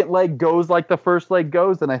second leg goes like the first leg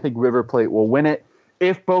goes, then I think River Plate will win it.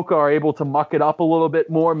 If Boca are able to muck it up a little bit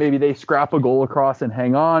more, maybe they scrap a goal across and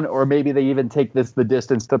hang on, or maybe they even take this the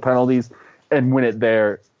distance to penalties and win it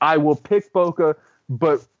there. I will pick Boca,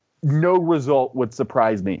 but no result would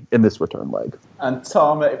surprise me in this return leg. And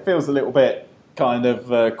Tom, it feels a little bit kind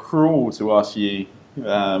of cruel to ask you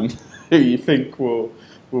who you think will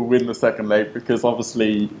win the second leg, because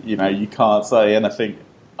obviously, you can't say anything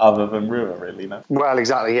other than River, really, no? Well,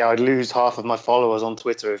 exactly, yeah. I'd lose half of my followers on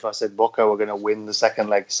Twitter if I said Boca were going to win the second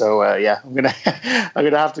leg. So, I'm gonna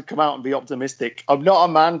have to come out and be optimistic. I'm not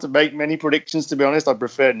a man to make many predictions, to be honest. I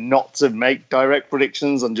prefer not to make direct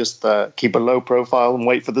predictions and just keep a low profile and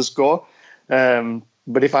wait for the score.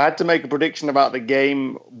 But if I had to make a prediction about the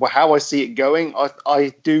game, how I see it going,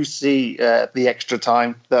 I do see the extra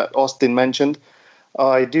time that Austin mentioned.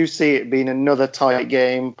 I do see it being another tight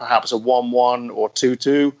game, perhaps a 1-1 or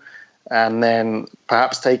 2-2, and then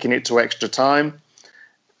perhaps taking it to extra time.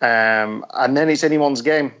 And then it's anyone's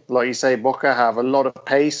game. Like you say, Boca have a lot of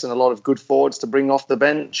pace and a lot of good forwards to bring off the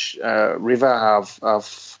bench. River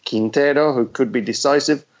have Quintero, who could be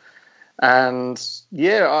decisive. And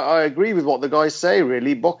yeah, I agree with what the guys say,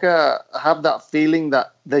 really. Boca have that feeling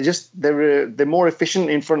that they're more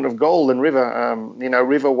efficient in front of goal than River.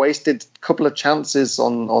 River wasted a couple of chances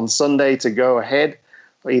on Sunday to go ahead,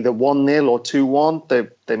 either 1-0 or 2-1.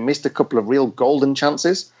 They missed a couple of real golden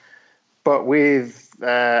chances. But with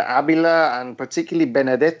Avila and particularly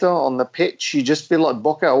Benedetto on the pitch, you just feel like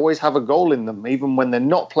Boca always have a goal in them. Even when they're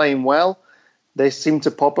not playing well, they seem to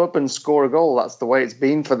pop up and score a goal. That's the way it's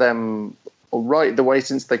been for them right the way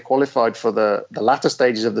since they qualified for the latter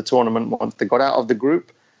stages of the tournament. Once they got out of the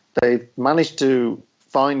group, they managed to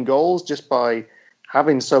find goals just by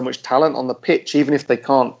having so much talent on the pitch, even if they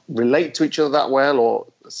can't relate to each other that well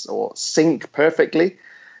or sync perfectly.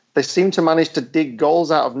 They seem to manage to dig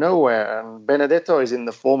goals out of nowhere, and Benedetto is in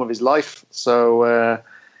the form of his life. So,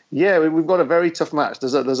 we've got a very tough match.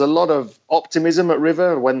 There's a lot of optimism at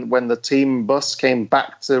River when the team bus came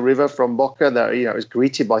back to River from Boca. That it was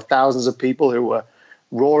greeted by thousands of people who were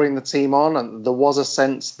roaring the team on, and there was a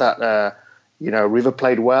sense that River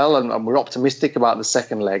played well, and we're optimistic about the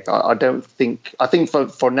second leg. I think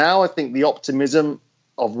for now, I think the optimism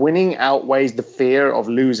of winning outweighs the fear of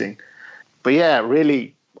losing. But yeah,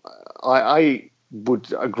 really, I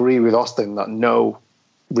would agree with Austin that no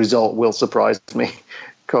result will surprise me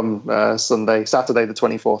come Saturday the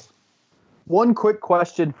 24th. One quick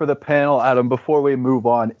question for the panel, Adam, before we move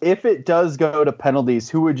on. If it does go to penalties,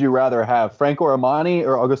 who would you rather have, Franco Armani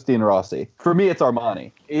or Agustin Rossi? For me, it's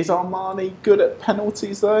Armani. Is Armani good at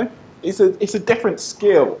penalties, though? It's a different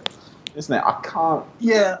skill. isn't it? I can't.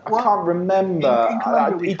 Yeah, I can't remember. in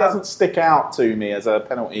Colombia He doesn't stick out to me as a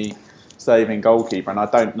penalty saving goalkeeper, and I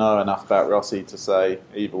don't know enough about Rossi to say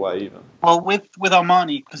either way. Even well, with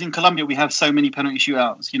Armani, because in Colombia we have so many penalty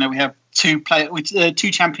shootouts. You know, we have two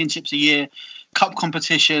championships a year, cup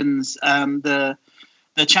competitions.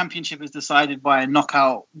 The championship is decided by a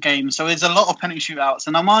knockout game, so there's a lot of penalty shootouts,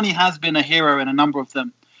 and Armani has been a hero in a number of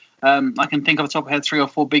them. I can think off the top of my head 3 or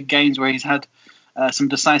 4 big games where he's had some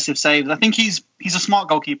decisive saves. I think he's a smart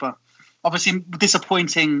goalkeeper. Obviously,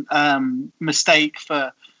 disappointing mistake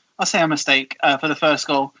for the first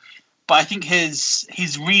goal, but I think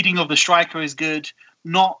his reading of the striker is good.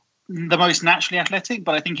 Not the most naturally athletic,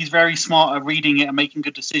 but I think he's very smart at reading it and making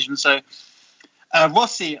good decisions. So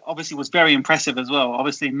Rossi obviously was very impressive as well.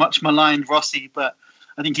 Obviously, much maligned Rossi, but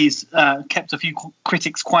I think he's kept a few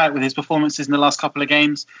critics quiet with his performances in the last couple of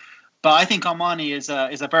games. But I think Armani is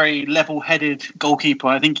a very level-headed goalkeeper.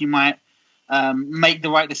 I think he might make the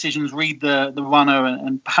right decisions, read the runner,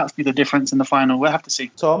 and perhaps be the difference in the final. We'll have to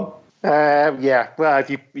see. Tom? Yeah, well, if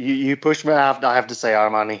you push me, I have to say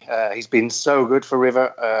Armani. He's been so good for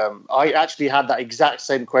River. I actually had that exact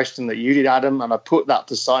same question that you did, Adam, and I put that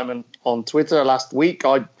to Simon on Twitter last week.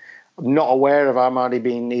 I'm not aware of Armani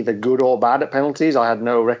being either good or bad at penalties. I had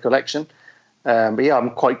no recollection. But yeah, I'm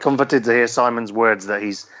quite comforted to hear Simon's words that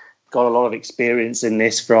he's got a lot of experience in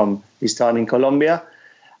this from his time in Colombia.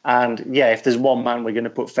 And yeah, if there's one man we're going to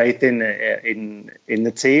put faith in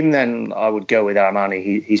the team, then I would go with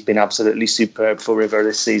Armani. He's been absolutely superb for River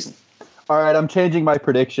this season. All right, I'm changing my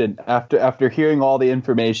prediction after hearing all the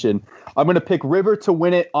information. I'm going to pick River to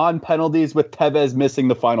win it on penalties with Tevez missing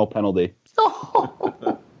the final penalty.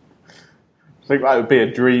 I think that would be a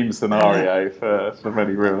dream scenario for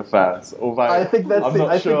many River fans. Although I think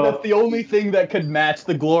that's the only thing that could match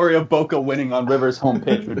the glory of Boca winning on River's home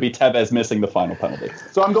pitch would be Tevez missing the final penalty.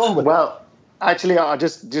 So I'm going with Well, actually, I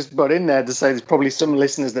just put in there to say there's probably some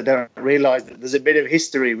listeners that don't realise that there's a bit of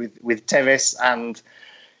history with Tevez and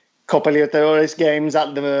Copa Libertadores games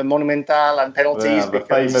at the Monumental and penalties. Yeah, the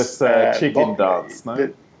famous chicken dance,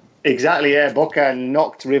 no? Exactly, yeah. Boca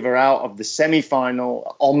knocked River out of the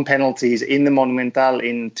semi-final on penalties in the Monumental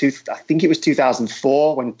I think it was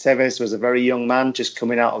 2004, when Tevez was a very young man just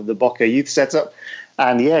coming out of the Boca youth setup.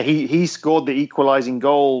 And yeah, he scored the equalising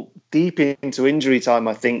goal deep into injury time,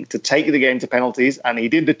 I think, to take the game to penalties. And he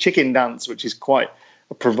did the chicken dance, which is quite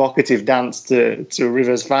a provocative dance to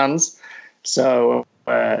River's fans. So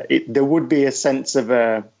there would be a sense of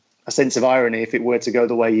irony if it were to go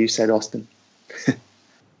the way you said, Austin.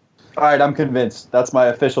 All right, I'm convinced. That's my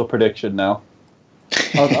official prediction now.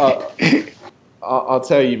 I'll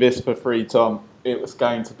tell you this for free, Tom. It was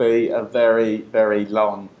going to be a very, very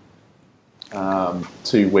long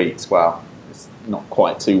 2 weeks. Well, it's not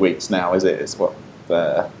quite 2 weeks now, is it? It's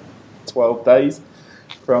 12 days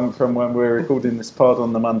from when we're recording this pod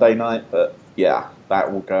on the Monday night. But yeah,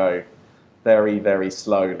 that will go very, very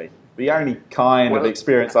slowly. The only kind of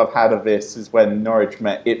experience I've had of this is when Norwich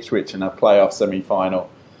met Ipswich in a playoff semi-final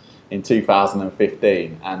in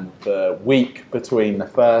 2015, and the week between the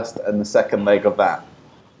first and the second leg of that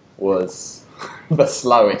was the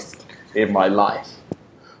slowest in my life.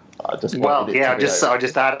 I just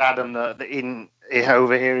add, Adam, that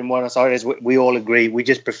over here in Buenos Aires, we all agree we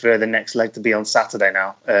just prefer the next leg to be on Saturday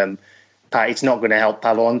now. It's not going to help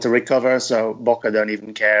Pavon to recover, so Boca don't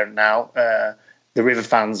even care now. The River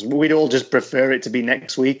fans, we'd all just prefer it to be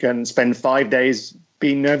next week and spend 5 days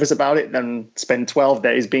being nervous about it than spend 12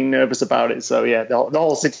 days being nervous about it. So yeah, the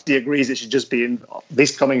whole city agrees it should just be in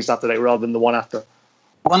this coming Saturday rather than the one after.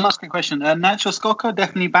 One last quick question. Nacho Scocco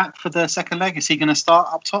definitely back for the second leg. Is he going to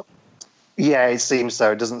start up top? Yeah, it seems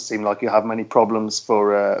so. It doesn't seem like you have many problems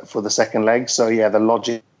for the second leg. So yeah, the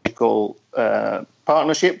logical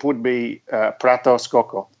partnership would be Prato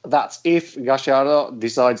Scocco. That's if Gallardo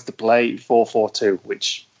decides to play 4-4-2,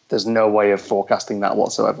 which there's no way of forecasting that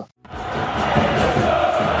whatsoever.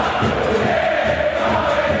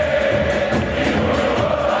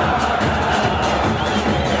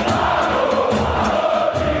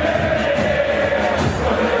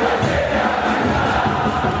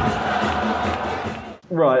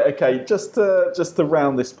 Right, okay, just to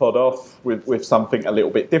round this pod off with something a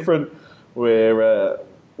little bit different, we're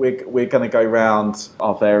going to go round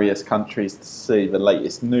our various countries to see the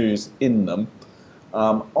latest news in them.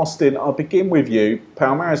 Austin, I'll begin with you.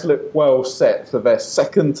 Palmeiras look well set for their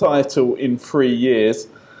second title in 3 years.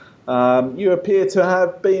 You appear to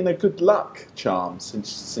have been a good luck charm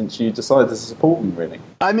since you decided to support them, really.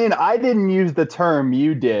 I mean, I didn't use the term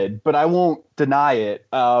you did, but I won't deny it.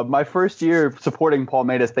 My first year supporting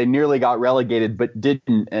Palmeiras, they nearly got relegated, but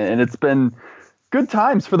didn't. And it's been good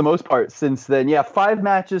times for the most part since then. Yeah, 5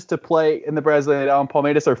 matches to play in the Brasileirão.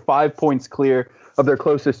 Palmeiras are 5 points clear of their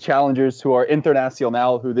closest challengers, who are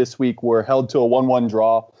Internacional, who this week were held to a 1-1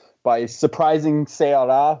 draw by surprising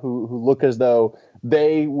Ceará, who look as though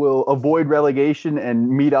they will avoid relegation and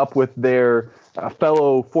meet up with their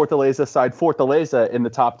fellow Fortaleza side, Fortaleza, in the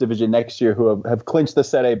top division next year, who have clinched the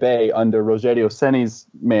Série B under Rogério Ceni's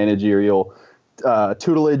managerial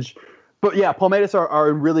tutelage. But yeah, Palmeiras are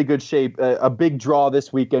in really good shape. A big draw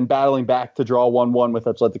this weekend, battling back to draw 1-1 with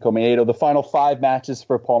Atlético Mineiro. The final 5 matches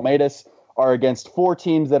for Palmeiras are against 4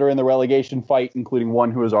 teams that are in the relegation fight, including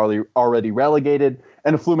one who is already relegated,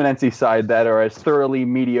 and a Fluminense side that are as thoroughly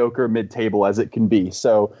mediocre mid-table as it can be.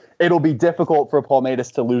 So it'll be difficult for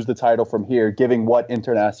Palmeiras to lose the title from here, given what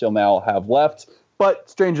Internacional have left. But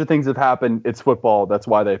stranger things have happened. It's football. That's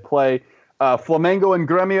why they play. Flamengo and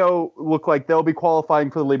Grêmio look like they'll be qualifying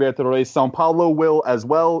for the Libertadores. São Paulo will as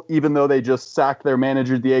well, even though they just sacked their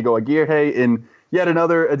manager Diego Aguirre in yet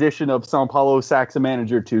another edition of São Paulo sacks a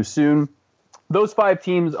manager too soon. Those 5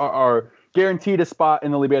 teams are guaranteed a spot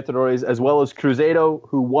in the Libertadores, as well as Cruzeiro,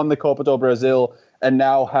 who won the Copa do Brasil and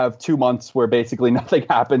now have 2 months where basically nothing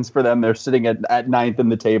happens for them. They're sitting at 9th in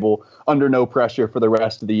the table under no pressure for the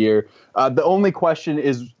rest of the year. The only question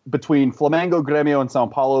is between Flamengo, Grêmio, and São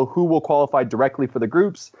Paulo, who will qualify directly for the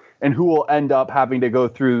groups and who will end up having to go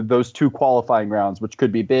through those 2 qualifying rounds, which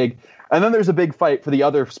could be big. And then there's a big fight for the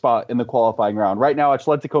other spot in the qualifying round. Right now,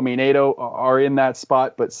 Atlético Mineiro are in that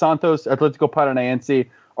spot, but Santos, Atlético Paranaense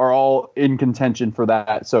are all in contention for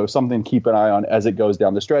that. So something to keep an eye on as it goes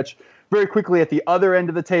down the stretch. Very quickly, at the other end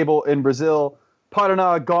of the table in Brazil,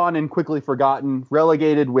 Paraná gone and quickly forgotten,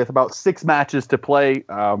 relegated with about 6 matches to play.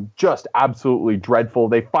 Just absolutely dreadful.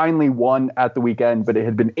 They finally won at the weekend, but it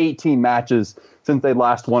had been 18 matches since they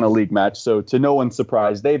last won a league match. So to no one's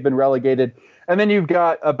surprise, they've been relegated. And then you've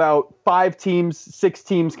got about 6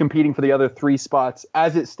 teams competing for the other 3 spots.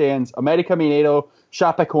 As it stands, América Mineiro,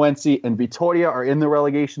 Chapecoense, and Vitória are in the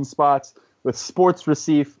relegation spots, with Sports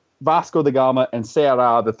Recife, Vasco da Gama, and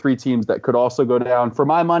Ceará, the 3 teams that could also go down. For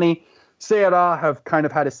my money, Ceará have kind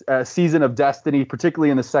of had a season of destiny, particularly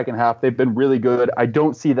in the second half. They've been really good. I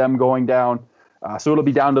don't see them going down. So it'll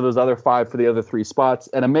be down to those other 5 for the other 3 spots.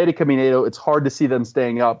 And América Mineiro, it's hard to see them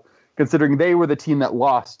staying up, considering they were the team that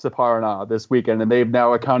lost to Paraná this weekend, and they've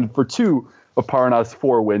now accounted for 2 of Paraná's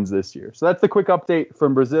 4 wins this year. So that's the quick update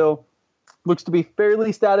from Brazil. Looks to be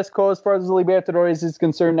fairly status quo as far as the Libertadores is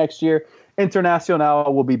concerned next year.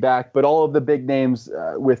 Internacional will be back, but all of the big names,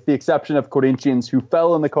 with the exception of Corinthians, who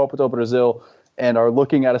fell in the Copa do Brasil and are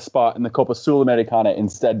looking at a spot in the Copa Sul-Americana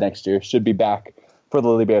instead next year, should be back for the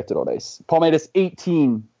Libertadores. Palmeiras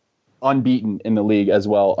 18 unbeaten in the league as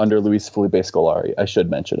well under Luis Felipe Scolari, I should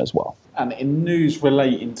mention as well. And in news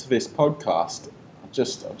relating to this podcast, I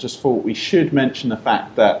just thought we should mention the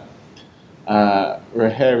fact that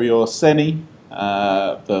Rogério Ceni,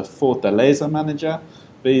 the Fortaleza manager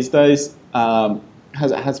these days,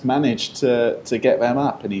 has managed to get them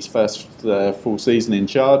up in his first full season in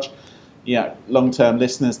charge. Yeah, long-term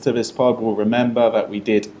listeners to this pod will remember that we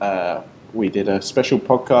did a special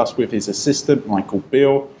podcast with his assistant Michael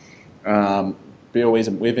Bill. Bill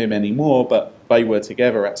isn't with him anymore, but they were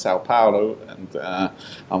together at Sao Paulo, and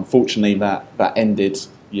unfortunately that ended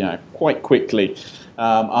quite quickly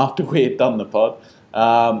after we had done the pod.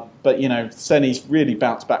 But Ceni's really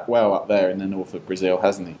bounced back well up there in the north of Brazil,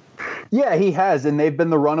 hasn't he? Yeah, he has, and they've been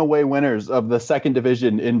the runaway winners of the second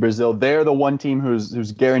division in Brazil. They're the one team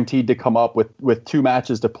who's guaranteed to come up with 2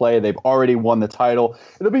 matches to play. They've already won the title.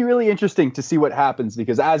 It'll be really interesting to see what happens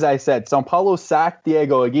because, as I said, São Paulo sacked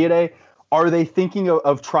Diego Aguirre. Are they thinking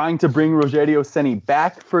of trying to bring Rogério Ceni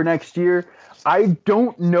back for next year? I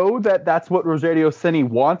don't know that that's what Rogério Ceni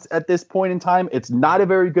wants at this point in time. It's not a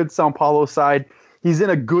very good São Paulo side. He's in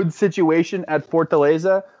a good situation at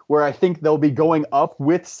Fortaleza, where I think they'll be going up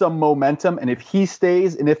with some momentum. And if he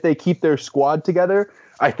stays and if they keep their squad together,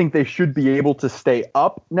 I think they should be able to stay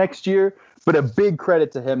up next year. But a big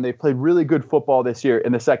credit to him. They played really good football this year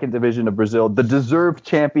in the second division of Brazil, the deserved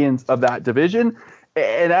champions of that division.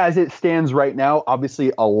 And as it stands right now,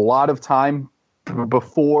 obviously a lot of time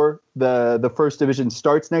before the first division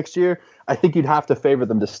starts next year, I think you'd have to favor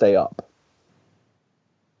them to stay up.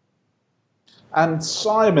 And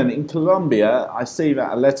Simon, in Colombia, I see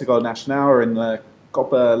that Atlético Nacional are in the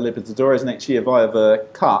Copa Libertadores next year via the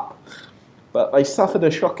Cup. But they suffered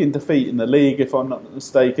a shocking defeat in the league, if I'm not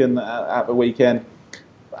mistaken, at the weekend.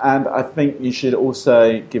 And I think you should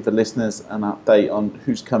also give the listeners an update on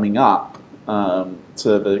who's coming up to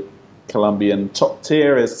the Colombian top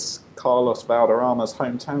tier, as Carlos Valderrama's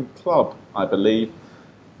hometown club, I believe,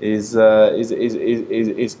 is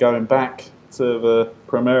going back to the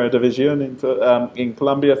Primera División in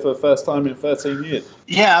Colombia for the first time in 13 years.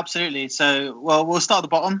 Yeah, absolutely. So, well, we'll start at the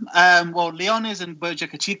bottom. Leones and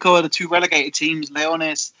Boyacá Chico are the two relegated teams.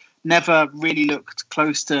 Leones never really looked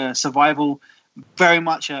close to survival. Very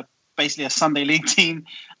much basically a Sunday League team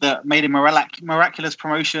that made a miraculous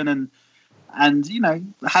promotion and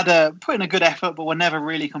had put in a good effort, but were never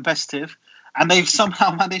really competitive. And they've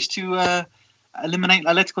somehow managed to eliminate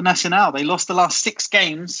Atlético Nacional. They lost the last 6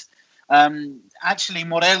 games. Actually,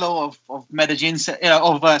 Morelo of Medellin,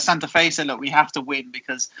 of Santa Fe said, look, we have to win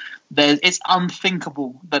because it's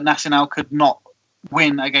unthinkable that Nacional could not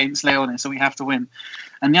win against Leones, so we have to win.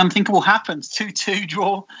 And the unthinkable happens, 2-2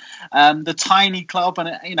 draw. The tiny club,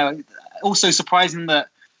 and also surprising that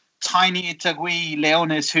tiny Itagüí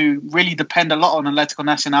Leones, who really depend a lot on Atlético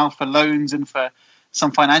Nacional for loans and for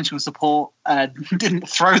some financial support, didn't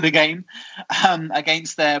throw the game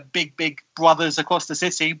against their big brothers across the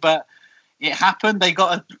city. But it happened. They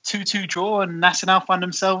got a 2-2 draw, and Nacional found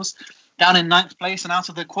themselves down in 9th place and out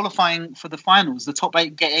of the qualifying for the finals. The top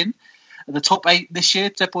 8 get in. The top 8 this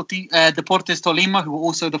year, Deportes Tolima, who were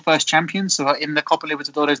also the first champions, so are in the Copa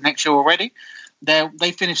Libertadores next year already.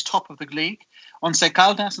 They finished top of the league. Once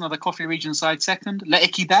Caldas, another Coffee Region side, second. La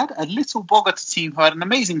Equidad, a little Bogota team who had an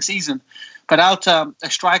amazing season. Peralta, a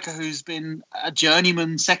striker who's been a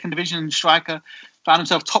journeyman second division striker, found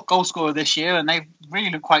himself top goal scorer this year, and they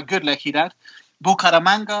really look quite good, La Equidad.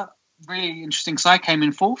 Bucaramanga, really interesting side, came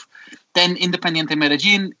in 4th. Then Independiente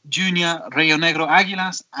Medellin, Junior, Rio Negro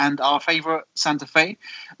Águilas, and our favourite Santa Fe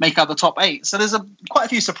make up the top 8. So there's quite a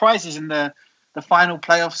few surprises in the final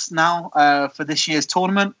playoffs now for this year's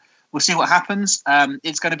tournament. We'll see what happens.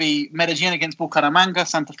 It's going to be Medellin against Bucaramanga,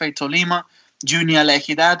 Santa Fe Tolima, Junior La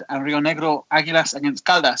Equidad, and Rio Negro Águilas against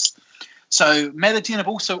Caldas. So Medellin have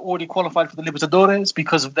also already qualified for the Libertadores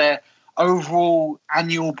because of their overall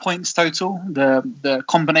annual points total, the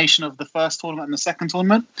combination of the first tournament and the second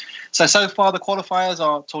tournament. So far the qualifiers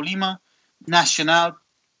are Tolima, Nacional,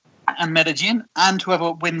 and Medellin, and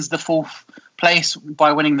whoever wins the 4th place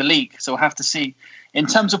by winning the league. So we'll have to see. In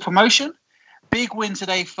terms of promotion, big win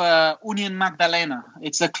today for Union Magdalena.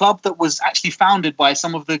 It's a club that was actually founded by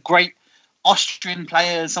some of the great Austrian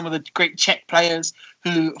players, some of the great Czech players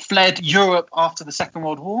who fled Europe after the Second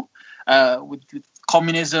World War with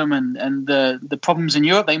communism and the problems in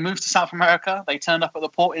Europe. They moved to South America. They turned up at the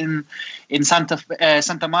port in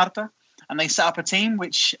Santa Marta, and they set up a team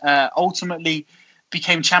which ultimately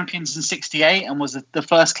became champions in '68 and was the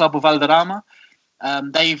first club of Valderrama.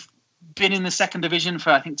 They've been in the second division for,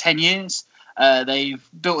 I think, 10 years. They've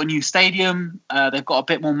built a new stadium. They've got a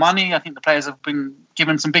bit more money. I think the players have been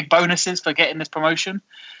given some big bonuses for getting this promotion.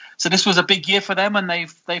 So this was a big year for them, and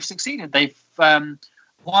they've succeeded. They've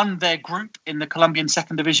won their group in the Colombian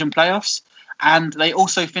second division playoffs, and they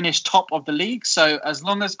also finished top of the league. So as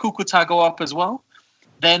long as Cúcuta go up as well,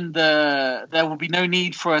 then there will be no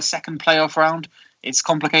need for a second playoff round. It's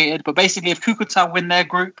complicated, but basically if Cúcuta win their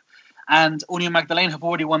group and Union Magdalena have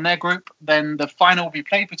already won their group, then the final will be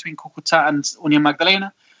played between Cúcuta and Union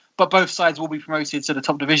Magdalena, but both sides will be promoted to the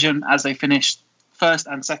top division as they finish first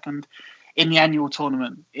and second in the annual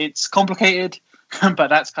tournament. It's complicated, but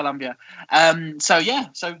that's Colombia. So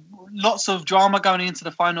lots of drama going into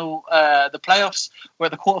the final, the playoffs. We're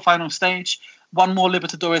at the quarterfinal stage. One more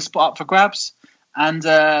Libertadores spot up for grabs, and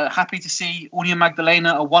happy to see Union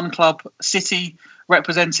Magdalena, a one-club city,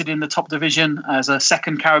 represented in the top division as a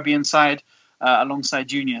second Caribbean side alongside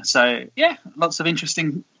Junior. So, lots of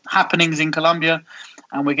interesting happenings in Colombia,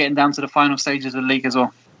 and we're getting down to the final stages of the league as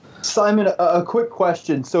well. Simon, a quick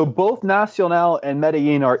question. So both Nacional and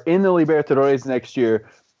Medellin are in the Libertadores next year,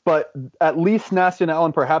 but at least Nacional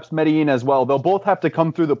and perhaps Medellin as well, they'll both have to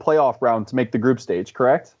come through the playoff round to make the group stage,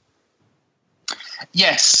 correct?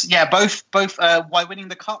 Yes, both. By winning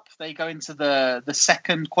the cup, they go into the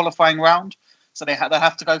second qualifying round. So they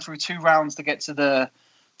have to go through 2 rounds to get to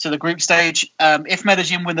the group stage. If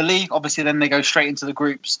Medellin win the league, obviously then they go straight into the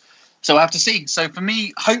groups. So we'll have to see. So for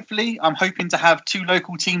me, hopefully, I'm hoping to have 2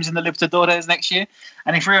 local teams in the Libertadores next year.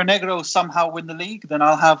 And if Rio Negro somehow win the league, then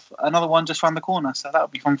I'll have another one just around the corner. So that would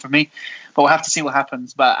be fun for me. But we'll have to see what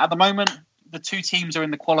happens. But at the moment, the 2 teams are in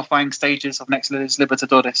the qualifying stages of next year's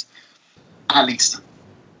Libertadores, at least.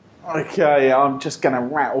 Okay, I'm just going to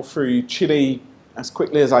rattle through Chile as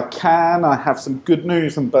quickly as I can. I have some good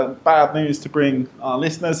news and bad news to bring our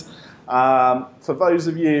listeners. For those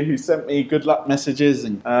of you who sent me good luck messages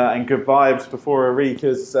and good vibes before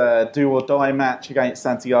Arica's do or die match against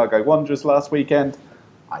Santiago Wanderers last weekend,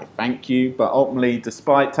 I thank you. But ultimately,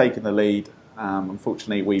 despite taking the lead,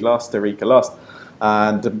 unfortunately we lost. Arica lost,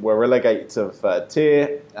 and we're relegated to 3rd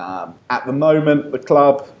tier. At the moment, the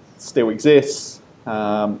club still exists,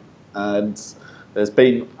 and there's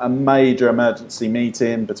been a major emergency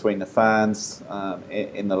meeting between the fans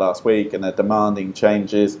in the last week, and they're demanding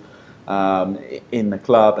changes in the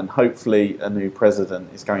club, and hopefully a new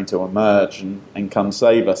president is going to emerge and come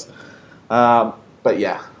save us. But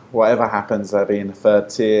yeah, whatever happens, they'll be in the third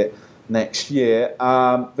tier next year.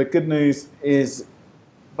 The good news is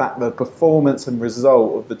that the performance and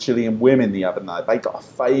result of the Chilean women the other night, they got a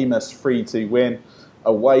famous 3-2 win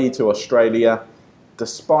away to Australia,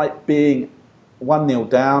 despite being 1-0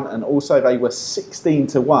 down, and also they were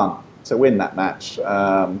 16-1 to win that match,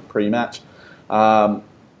 pre-match. And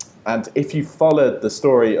if you followed the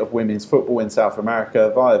story of women's football in South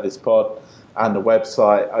America via this pod and the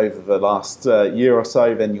website over the last year or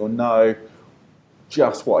so, then you'll know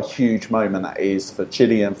just what a huge moment that is for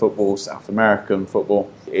Chilean football, South American football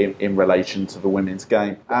in relation to the women's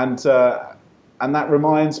game. And that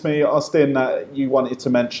reminds me, Austin, that you wanted to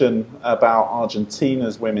mention about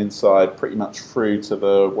Argentina's women's side pretty much through to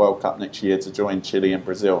the World Cup next year to join Chile and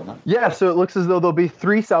Brazil, no? Yeah, so it looks as though there'll be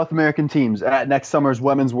 3 South American teams at next summer's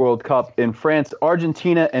Women's World Cup in France.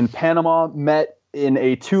 Argentina and Panama met in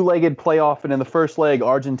a 2-legged playoff, and in the first leg,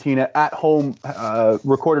 Argentina at home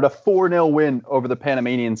recorded a 4-0 win over the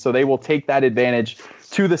Panamanians, so they will take that advantage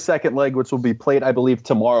to the second leg, which will be played, I believe,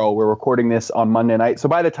 tomorrow. We're recording this on Monday night, so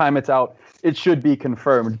by the time it's out, it should be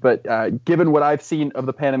confirmed. But given what I've seen of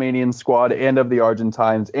the Panamanian squad and of the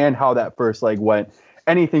Argentines and how that first leg went,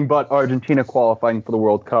 anything but Argentina qualifying for the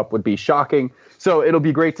World Cup would be shocking. So it'll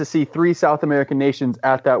be great to see 3 South American nations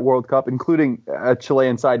at that World Cup, including a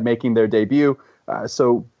Chilean side making their debut.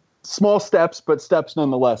 So small steps, but steps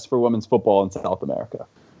nonetheless for women's football in South America.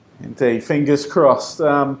 Indeed, fingers crossed.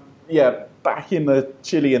 Back in the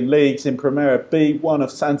Chilean leagues in Primera B, one of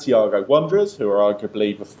Santiago Wanderers, who are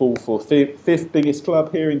arguably the 4th or 5th biggest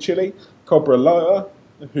club here in Chile, Cobreloa,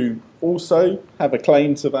 who also have a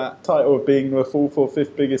claim to that title of being the 4th or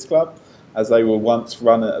 5th biggest club, as they were once they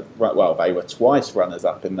were twice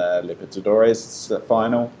runners-up in the Libertadores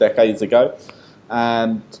final decades ago.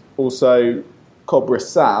 And also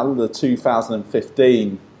Cobresal, the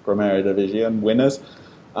 2015 Primera Division winners.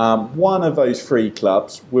 One of those 3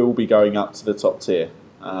 clubs will be going up to the top tier.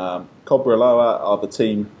 Cobreloa are the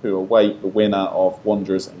team who await the winner of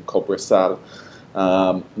Wanderers and Cobresal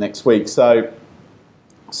next week. So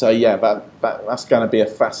yeah, that's going to be a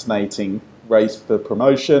fascinating race for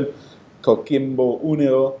promotion. Coquimbo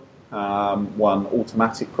Unido won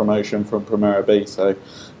automatic promotion from Primera B, so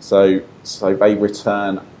they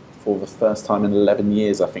return for the first time in 11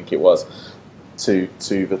 years, I think it was, to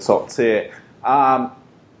the top tier.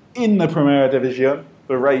 In the Primera Division,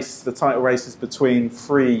 the title race is between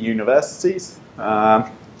 3 universities.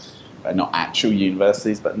 Not actual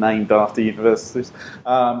universities, but named after universities.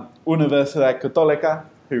 Universidad Católica,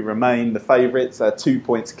 who remain the favourites. They're 2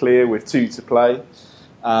 points clear with 2 to play.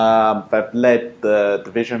 They've led the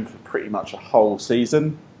division for pretty much a whole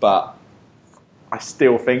season, but I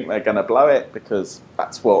still think they're going to blow it because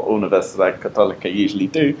that's what Universidad Católica usually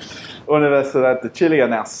do. Universidad de Chile are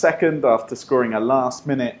now second after scoring a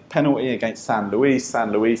last-minute penalty against San Luis.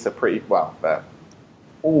 San Luis are they're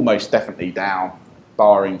almost definitely down,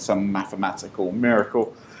 barring some mathematical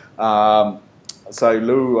miracle. So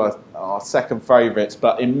Lu are second favourites,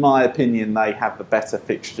 but in my opinion, they have the better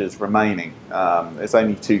fixtures remaining. There's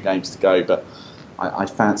only 2 games to go, but I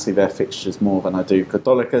fancy their fixtures more than I do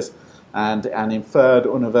Católica's. And in third,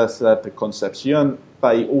 Universidad de Concepción,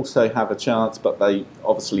 they also have a chance, but they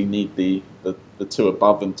obviously need the 2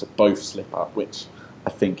 above them to both slip up, which I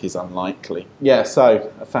think is unlikely. Yeah,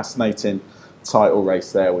 so a fascinating title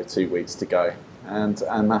race there with 2 weeks to go. And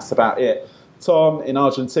that's about it. Tom, in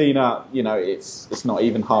Argentina, it's not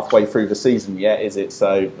even halfway through the season yet, is it?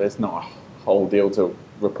 So there's not a whole deal to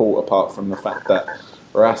report apart from the fact that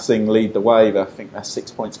Racing lead the way. I think they're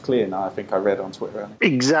 6 points clear now. I think I read on Twitter.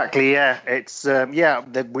 Exactly, yeah. It's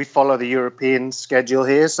we follow the European schedule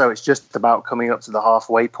here, so it's just about coming up to the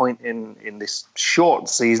halfway point in this short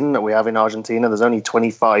season that we have in Argentina. There's only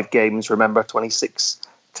 25 games. Remember, 26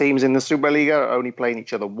 teams in the Superliga are only playing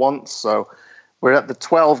each other once. So we're at the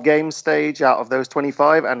 12 game stage out of those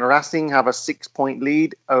 25, and Racing have a 6-point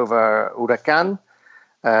lead over Huracán.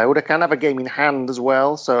 Huracán have a game in hand as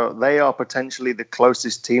well, so they are potentially the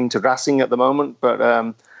closest team to Racing at the moment. But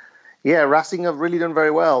Racing have really done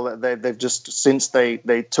very well. They've just, since they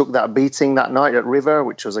took that beating that night at River,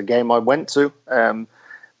 which was a game I went to,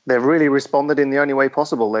 they've really responded in the only way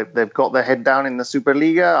possible. They've got their head down in the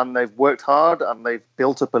Superliga, and they've worked hard, and they've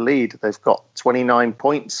built up a lead. They've got 29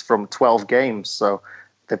 points from 12 games, so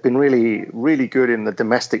they've been really, really good in the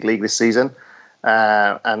domestic league this season.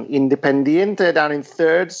 And Independiente down in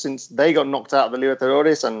third, since they got knocked out of the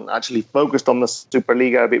Libertadores and actually focused on the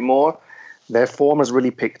Superliga a bit more. Their form has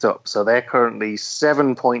really picked up. So they're currently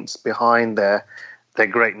 7 points behind their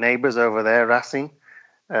great neighbours over there, Racing.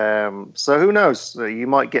 So who knows? You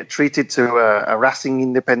might get treated to a Racing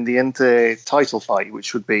Independiente title fight,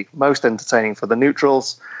 which would be most entertaining for the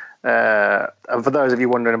neutrals. And for those of you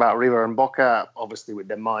wondering about River and Boca, obviously with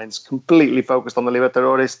their minds completely focused on the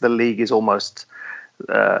Libertadores, the league is almost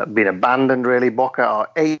been abandoned, really. Boca are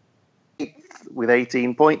 8th with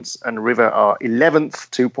 18 points, and River are 11th,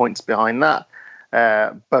 2 points behind that.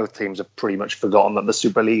 Both teams have pretty much forgotten that the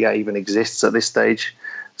Superliga even exists at this stage.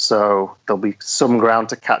 So there'll be some ground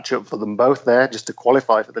to catch up for them both there, just to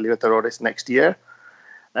qualify for the Libertadores next year.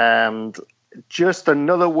 And just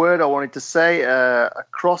another word I wanted to say,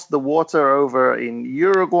 across the water over in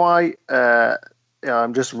Uruguay,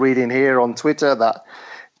 I'm just reading here on Twitter that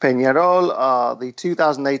Peñarol are the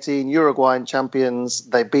 2018 Uruguayan champions.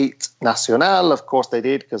 They beat Nacional. Of course they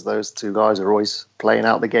did, because those two guys are always playing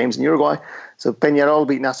out the games in Uruguay. So Peñarol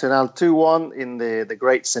beat Nacional 2-1 in the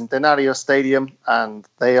great Centenario Stadium, and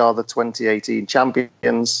they are the 2018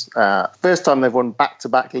 champions. First time they've won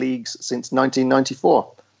back-to-back leagues since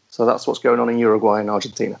 1994. So that's what's going on in Uruguay and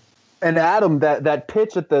Argentina. And Adam, that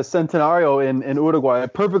pitch at the Centenario in Uruguay,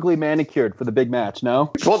 perfectly manicured for the big match,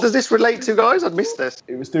 no? What does this relate to, guys? I've missed this.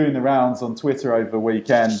 It was doing the rounds on Twitter over the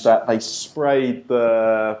weekend that they sprayed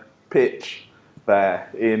the pitch there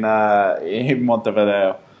in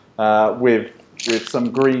Montevideo with some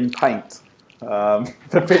green paint.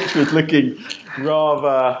 The pitch was looking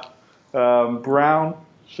rather brown,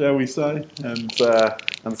 shall we say, and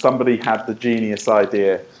somebody had the genius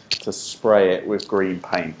idea to spray it with green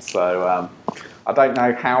paint. So I don't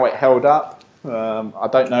know how it held up. I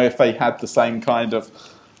don't know if they had the same kind of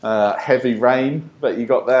heavy rain that you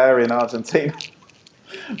got there in Argentina.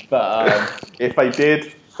 But if they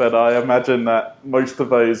did, but I imagine that most of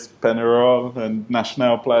those Peñarol and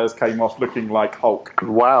Nacional players came off looking like Hulk.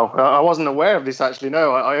 Wow, I wasn't aware of this actually.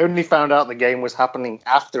 No, I only found out the game was happening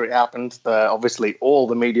after it happened. Obviously, all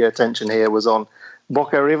the media attention here was on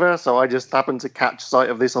Boca River, so I just happened to catch sight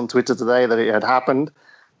of this on Twitter today that it had happened.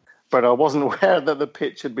 But I wasn't aware that the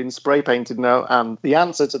pitch had been spray painted. No, and the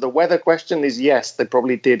answer to the weather question is yes, they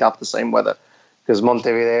probably did have the same weather, because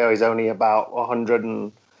Montevideo is only about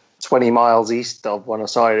 120 miles east of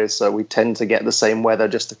Buenos Aires, so we tend to get the same weather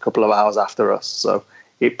just a couple of hours after us. So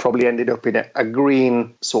it probably ended up in a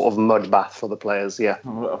green sort of mud bath for the players, yeah.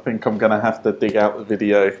 I think I'm going to have to dig out the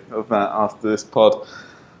video of that after this pod.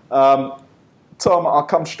 Tom, I'll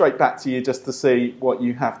come straight back to you just to see what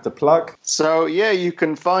you have to plug. So, yeah, you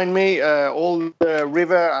can find me, all the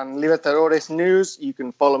River and Libertadores news. You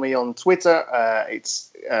can follow me on Twitter.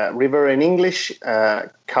 It's River in English,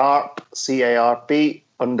 Carp, C-A-R-P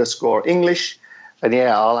 _English. And,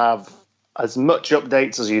 yeah, I'll have as much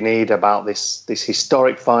updates as you need about this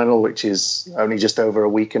historic final, which is only just over a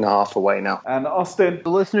week and a half away now. And Austin? The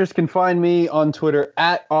listeners can find me on Twitter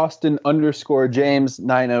at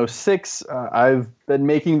Austin_James906. I've been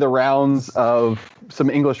making the rounds of some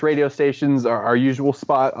English radio stations, our usual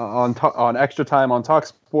spot on Extra Time on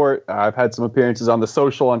TalkSport. I've had some appearances on The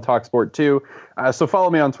Social on TalkSport too. So follow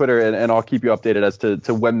me on Twitter and I'll keep you updated as to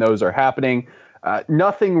when those are happening.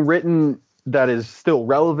 Nothing written that is still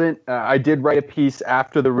relevant. I did write a piece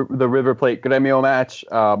after the River Plate Gremio match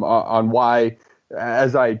on why,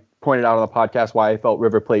 as I pointed out on the podcast, why I felt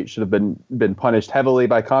River Plate should have been punished heavily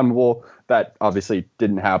by CONMEBOL. That obviously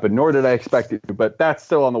didn't happen, nor did I expect it to, but that's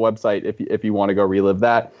still on the website if you want to go relive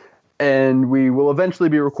that. And we will eventually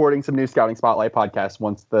be recording some new Scouting Spotlight podcasts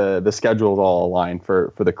once the schedules all align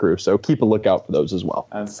for the crew. So keep a lookout for those as well.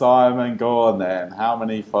 And Simon, go on then. How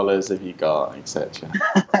many followers have you got, etc.?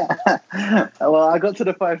 Well, I got to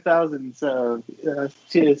the 5,000, so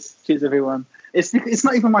cheers everyone. It's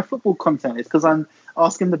not even my football content. It's because I'm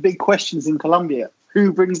asking the big questions in Colombia.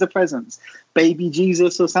 Who brings the presents? Baby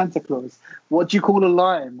Jesus or Santa Claus? What do you call a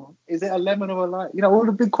lime? Is it a lemon or a lime? You know, all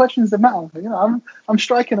the big questions that matter. You know, I'm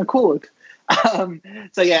striking a chord.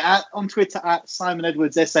 So yeah, on Twitter at Simon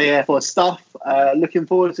Edwards SAF for stuff. Looking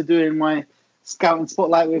forward to doing my Scouting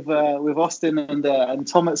Spotlight with Austin and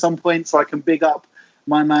Tom at some point, so I can big up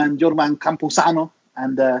my man Jorman Camposano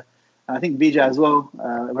and I think Villa as well.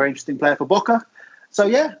 A very interesting player for Boca. So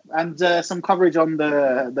yeah, and some coverage on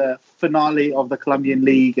the finale of the Colombian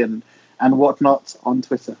League and whatnot on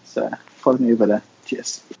Twitter. So follow me over there.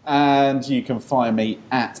 Cheers. And you can find me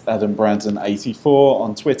at AdamBrandon84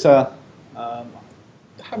 on Twitter. I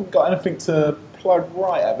haven't got anything to plug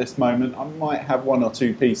right at this moment. I might have one or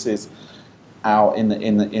two pieces out in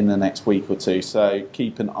the next week or two. So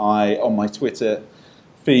keep an eye on my Twitter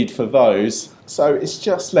feed for those. So it's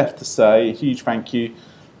just left to say a huge thank you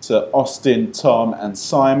to Austin, Tom and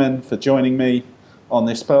Simon for joining me on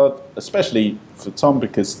this pod, especially for Tom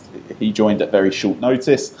because he joined at very short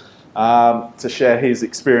notice to share his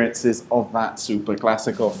experiences of that Super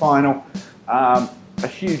Classico final. A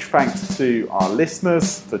huge thanks to our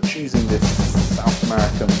listeners for choosing this South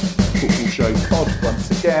American Football Show pod once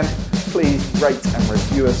again. Please rate and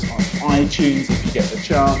review us on iTunes if you get the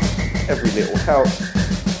chance. Every little helps.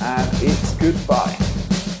 And it's goodbye.